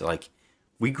stopped. Like,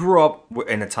 we grew up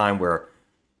in a time where,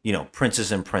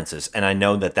 princes and princes, and I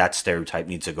know that stereotype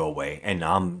needs to go away, and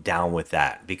I'm down with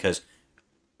that, because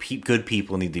good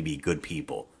people need to be good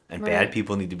people, and bad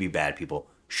people need to be bad people.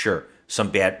 Sure,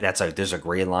 there's a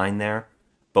gray line there,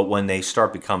 but when they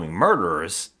start becoming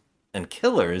murderers and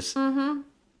killers,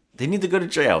 they need to go to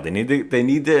jail. They need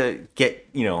to get,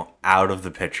 out of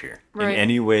the picture in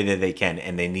any way that they can,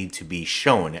 and they need to be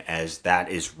shown as that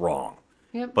is wrong.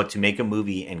 Yep. But to make a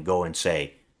movie and go and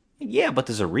say, yeah, but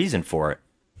there's a reason for it,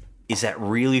 is that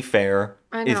really fair?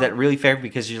 I know. Is that really fair?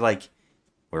 Because you're like,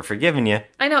 we're forgiving you.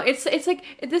 I know. It's like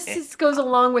this goes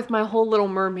along with my whole Little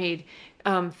Mermaid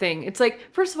thing. It's like,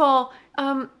 first of all,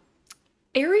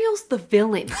 Ariel's the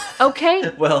villain.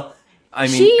 Okay. Well, I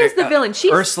mean, she is the villain.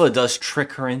 Ursula does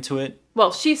trick her into it.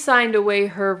 Well, she signed away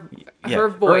her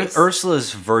voice.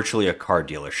 Ursula's virtually a car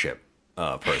dealership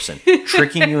person,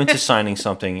 tricking you into signing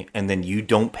something, and then you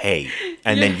don't pay,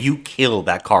 and then you kill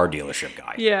that car delership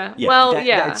guy. Yeah. Well,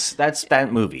 That's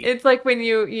that movie. It's like when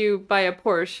you buy a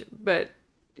Porsche, but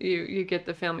you get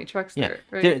the family trucks there.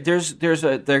 Right?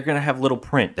 They're gonna have little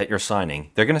print that you're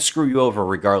signing. They're gonna screw you over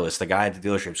regardless. The guy at the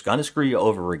dealership's gonna screw you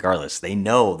over regardless. They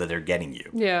know that they're getting you.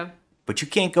 Yeah. But you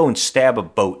can't go and stab a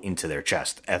boat into their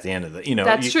chest at the end of the,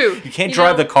 That's true. You can't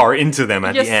drive the car into them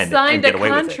at the end and get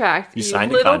away with it. You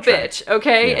signed a little bitch,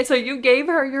 okay? Yeah. And so you gave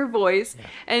her your voice,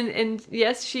 and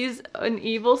yes, she's an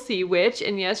evil sea witch,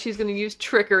 and yes, she's going to use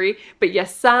trickery, but you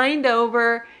signed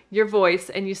over your voice,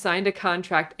 and you signed a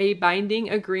contract, a binding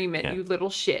agreement, you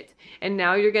little shit. And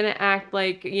now you're going to act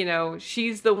like,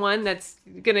 she's the one that's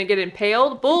going to get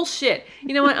impaled? Bullshit.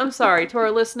 You know what? I'm sorry. To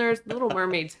our listeners, Little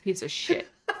Mermaid's a piece of shit.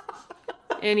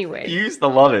 Anyway. You used to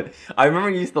love it. I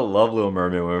remember you used to love Little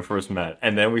Mermaid when we first met.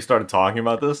 And then we started talking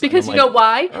about this. Because you know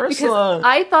why? Ursula. Because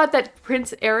I thought that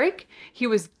Prince Eric, he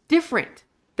was different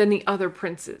than the other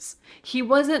princes. He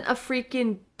wasn't a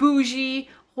freaking bougie,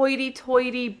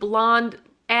 hoity-toity, blonde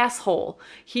asshole.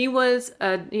 He was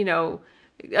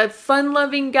a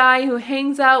fun-loving guy who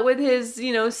hangs out with his,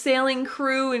 sailing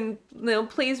crew and,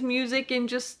 plays music and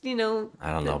just, I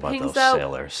don't know about those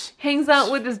sailors. Hangs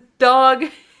out with his dog.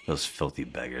 Those filthy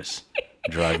beggars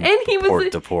driving and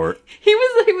port to port. He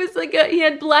was like he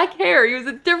had black hair. He was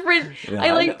a different. Yeah,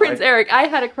 I like Prince Eric. I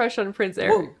had a crush on Prince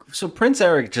Eric. Well, so Prince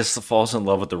Eric just falls in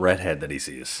love with the redhead that he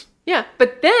sees. Yeah,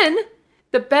 but then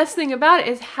the best thing about it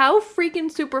is how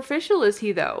freaking superficial is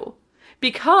he though?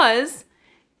 Because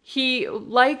he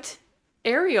liked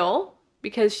Ariel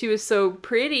because she was so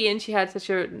pretty and she had such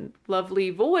a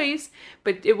lovely voice,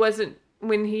 but it wasn't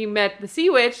when he met the Sea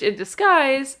Witch in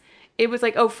disguise. It was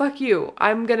like, oh, fuck you.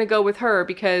 I'm going to go with her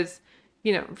because,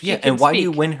 she can and why speak. do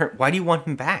you win her? Why do you want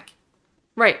him back?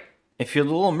 Right. If you're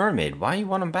the Little Mermaid, why you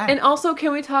want him back? And also,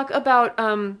 can we talk about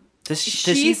does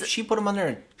she put him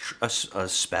under a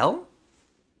spell?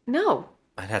 No.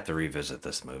 I'd have to revisit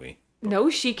this movie.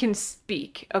 No, she can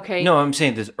speak. Okay. No, I'm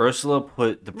saying, does Ursula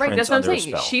put the prince that's what under I'm a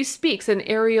saying. spell? She speaks and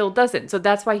Ariel doesn't. So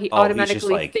that's why he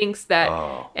automatically thinks that.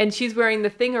 Oh. And she's wearing the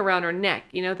thing around her neck,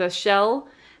 the shell.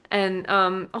 And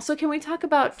also, can we talk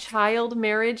about child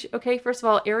marriage? Okay, first of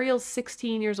all, Ariel's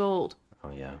 16 years old. Oh,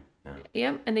 yeah.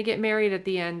 Yep, and they get married at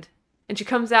the end. And she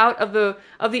comes out of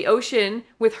the ocean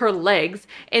with her legs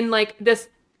in like this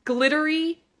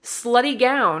glittery, slutty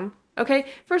gown. Okay,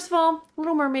 first of all,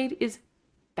 Little Mermaid is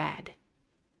bad.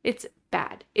 It's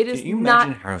bad. It is Can you not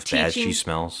imagine how bad she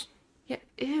smells? Yeah,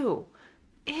 ew.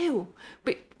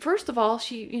 But first of all,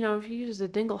 she uses a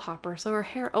dingle hopper, so her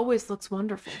hair always looks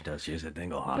wonderful. She does use a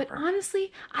dingle hopper. But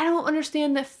honestly, I don't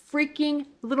understand the freaking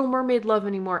Little Mermaid love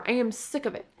anymore. I am sick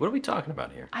of it. What are we talking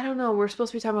about here? I don't know. We're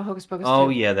supposed to be talking about Hocus Pocus. Oh,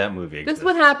 too. yeah, that movie This exists. is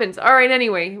what happens. All right,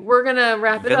 anyway, we're going to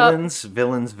wrap it up. Villains.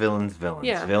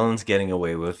 Yeah. Villains getting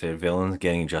away with it. Villains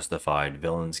getting justified.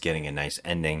 Villains getting a nice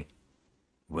ending.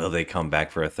 Will they come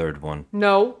back for a third one?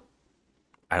 No.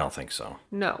 I don't think so.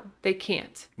 No, they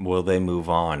can't. Will they move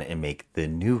on and make the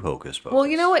new Hocus Pocus? Well,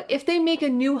 you know what? If they make a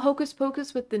new Hocus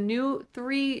Pocus with the new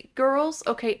 3 girls,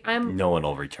 okay, no one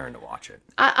will return to watch it.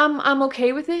 I'm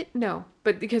okay with it. No,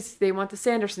 but because they want the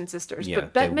Sanderson sisters. Yeah,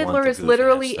 but Bette they want Midler the is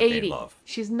literally goofiness that they 80. love.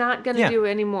 She's not gonna do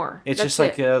it anymore. It's That's just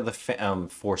like the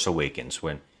Force Awakens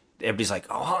when everybody's like,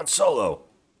 "Oh, Han Solo."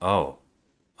 Oh,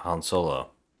 Han Solo.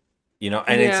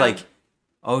 And it's like,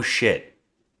 "Oh shit."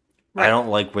 Right. I don't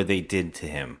like what they did to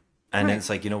him. And then it's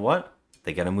like, you know what?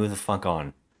 They got to move the fuck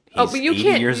on. He's but you 80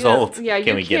 can't, years old. Yeah,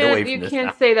 Can we get away from this You can't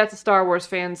now? say that to Star Wars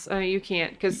fans. You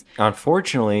can't because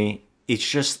Unfortunately, it's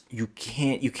just you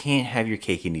can't have your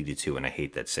cake and eat it too. And I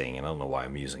hate that saying. And I don't know why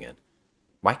I'm using it.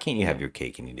 Why can't you have your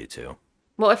cake and eat it too?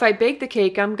 Well, if I bake the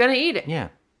cake, I'm gonna eat it. Yeah.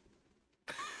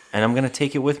 And I'm gonna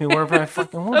take it with me wherever I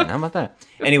fucking want. How about that?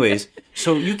 Anyways,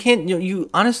 so you can't. You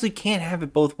honestly can't have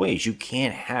it both ways. You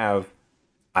can't have.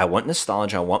 I want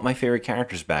nostalgia. I want my favorite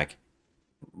characters back.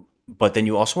 But then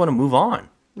you also want to move on.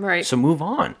 Right. So move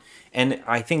on. And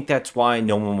I think that's why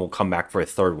no one will come back for a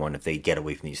third one if they get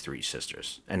away from these 3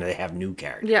 sisters and they have new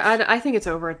characters. Yeah, I think it's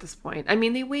over at this point. I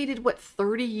mean, they waited,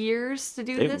 30 years to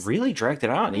do this? They really dragged it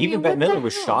out. Even Bette Midler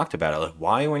was shocked about it. Like,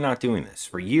 why are we not doing this?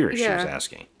 For years, she was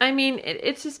asking. I mean,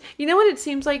 it's just, you know what it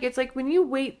seems like? It's like when you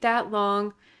wait that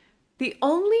long, the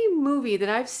only movie that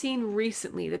I've seen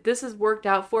recently that this has worked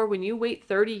out for when you wait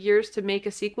 30 years to make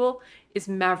a sequel is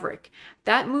Maverick.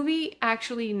 That movie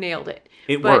actually nailed it.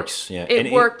 It works, yeah.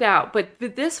 It worked out. But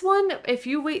this one, if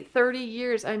you wait 30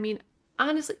 years, I mean,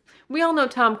 honestly, we all know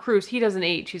Tom Cruise. He doesn't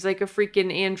age. He's like a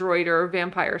freaking android or a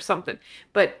vampire or something.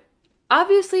 But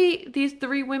obviously, these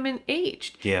 3 women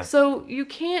aged. Yeah. So you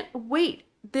can't wait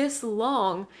this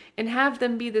long and have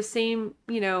them be the same,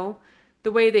 the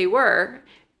way they were.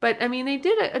 But, I mean, they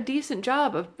did a decent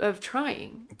job of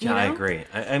trying. Yeah, I agree.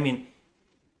 I mean,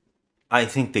 I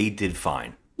think they did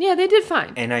fine. Yeah, they did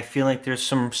fine. And I feel like there's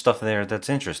some stuff there that's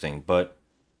interesting, but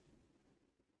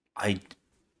I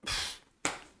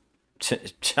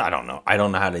don't know. I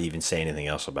don't know how to even say anything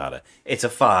else about it. It's a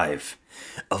 5.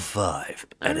 A 5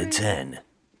 out of 10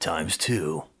 times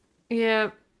 2.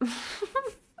 Yeah.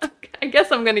 I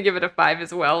guess I'm gonna give it a 5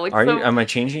 as well. Are you? Am I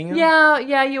changing you?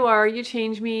 Yeah, you are. You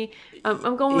changed me.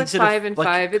 I'm going with 5 and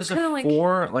 5. It's kind of like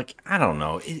 4. Like, I don't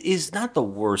know. It is not the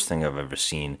worst thing I've ever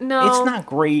seen. No, it's not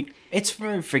great. It's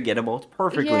very forgettable. It's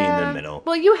perfectly in the middle.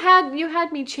 Well, you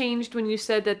had me changed when you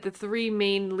said that the 3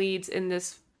 main leads in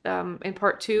this in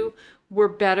part 2 were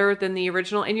better than the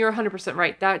original, and you're 100%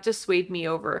 right. That just swayed me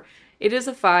over. It is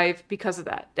a 5 because of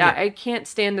that. Yeah. I can't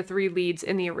stand the 3 leads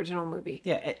in the original movie.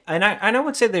 Yeah, and I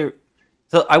would say they're.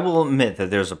 So I will admit that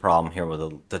there's a problem here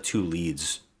with the 2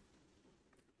 leads.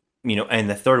 And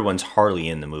the third one's hardly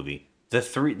in the movie.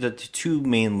 The 2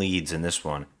 main leads in this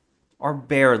one are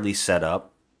barely set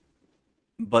up,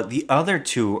 but the other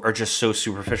 2 are just so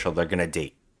superficial. They're gonna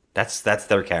date. That's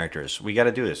their characters. We got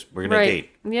to do this. We're gonna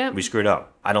date. Yeah. We screwed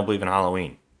up. I don't believe in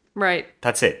Halloween. Right.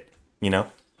 That's it. Yeah.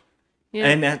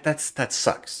 And that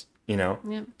sucks. Yeah.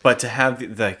 But to have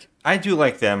I do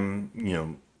like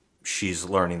them. She's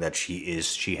learning that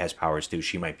she has powers too.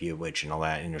 She might be a witch and all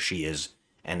that. She is,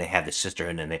 and they have the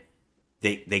sisterhood, and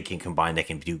they can combine. They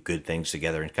can do good things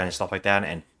together and kind of stuff like that.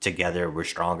 And together we're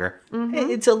stronger.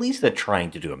 Mm-hmm. It's at least they're trying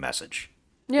to do a message.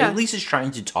 Yeah. At least it's trying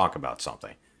to talk about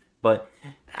something. But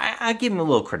I give them a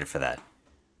little credit for that.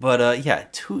 But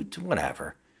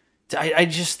whatever. I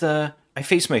just I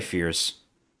face my fears.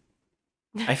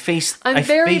 I faced I'm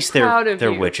very proud their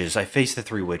of you. witches. I faced the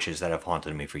 3 witches that have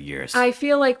haunted me for years. I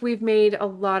feel like we've made a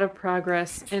lot of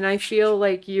progress, and I feel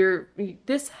like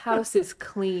this house is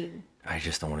clean. I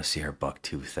just don't want to see her buck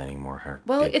tooth anymore. Her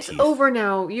Well, big it's teeth. over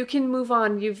now. You can move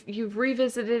on. You've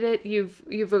revisited it. You've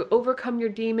overcome your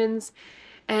demons,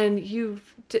 and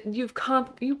you've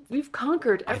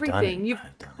conquered everything. You've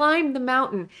climbed the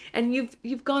mountain, and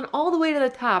you've gone all the way to the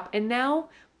top. And now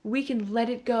we can let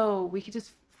it go. We can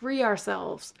just free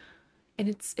ourselves, and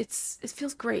it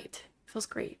feels great. It feels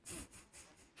great.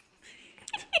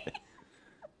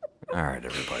 All right,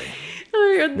 everybody.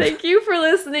 Oh my God, thank you for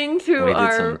listening to We did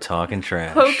our some talking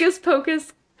trash. Hocus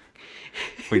Pocus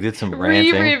We did some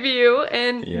ranting. re-review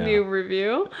and new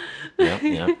review.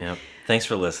 Yep. Thanks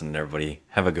for listening, everybody.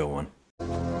 Have a good one.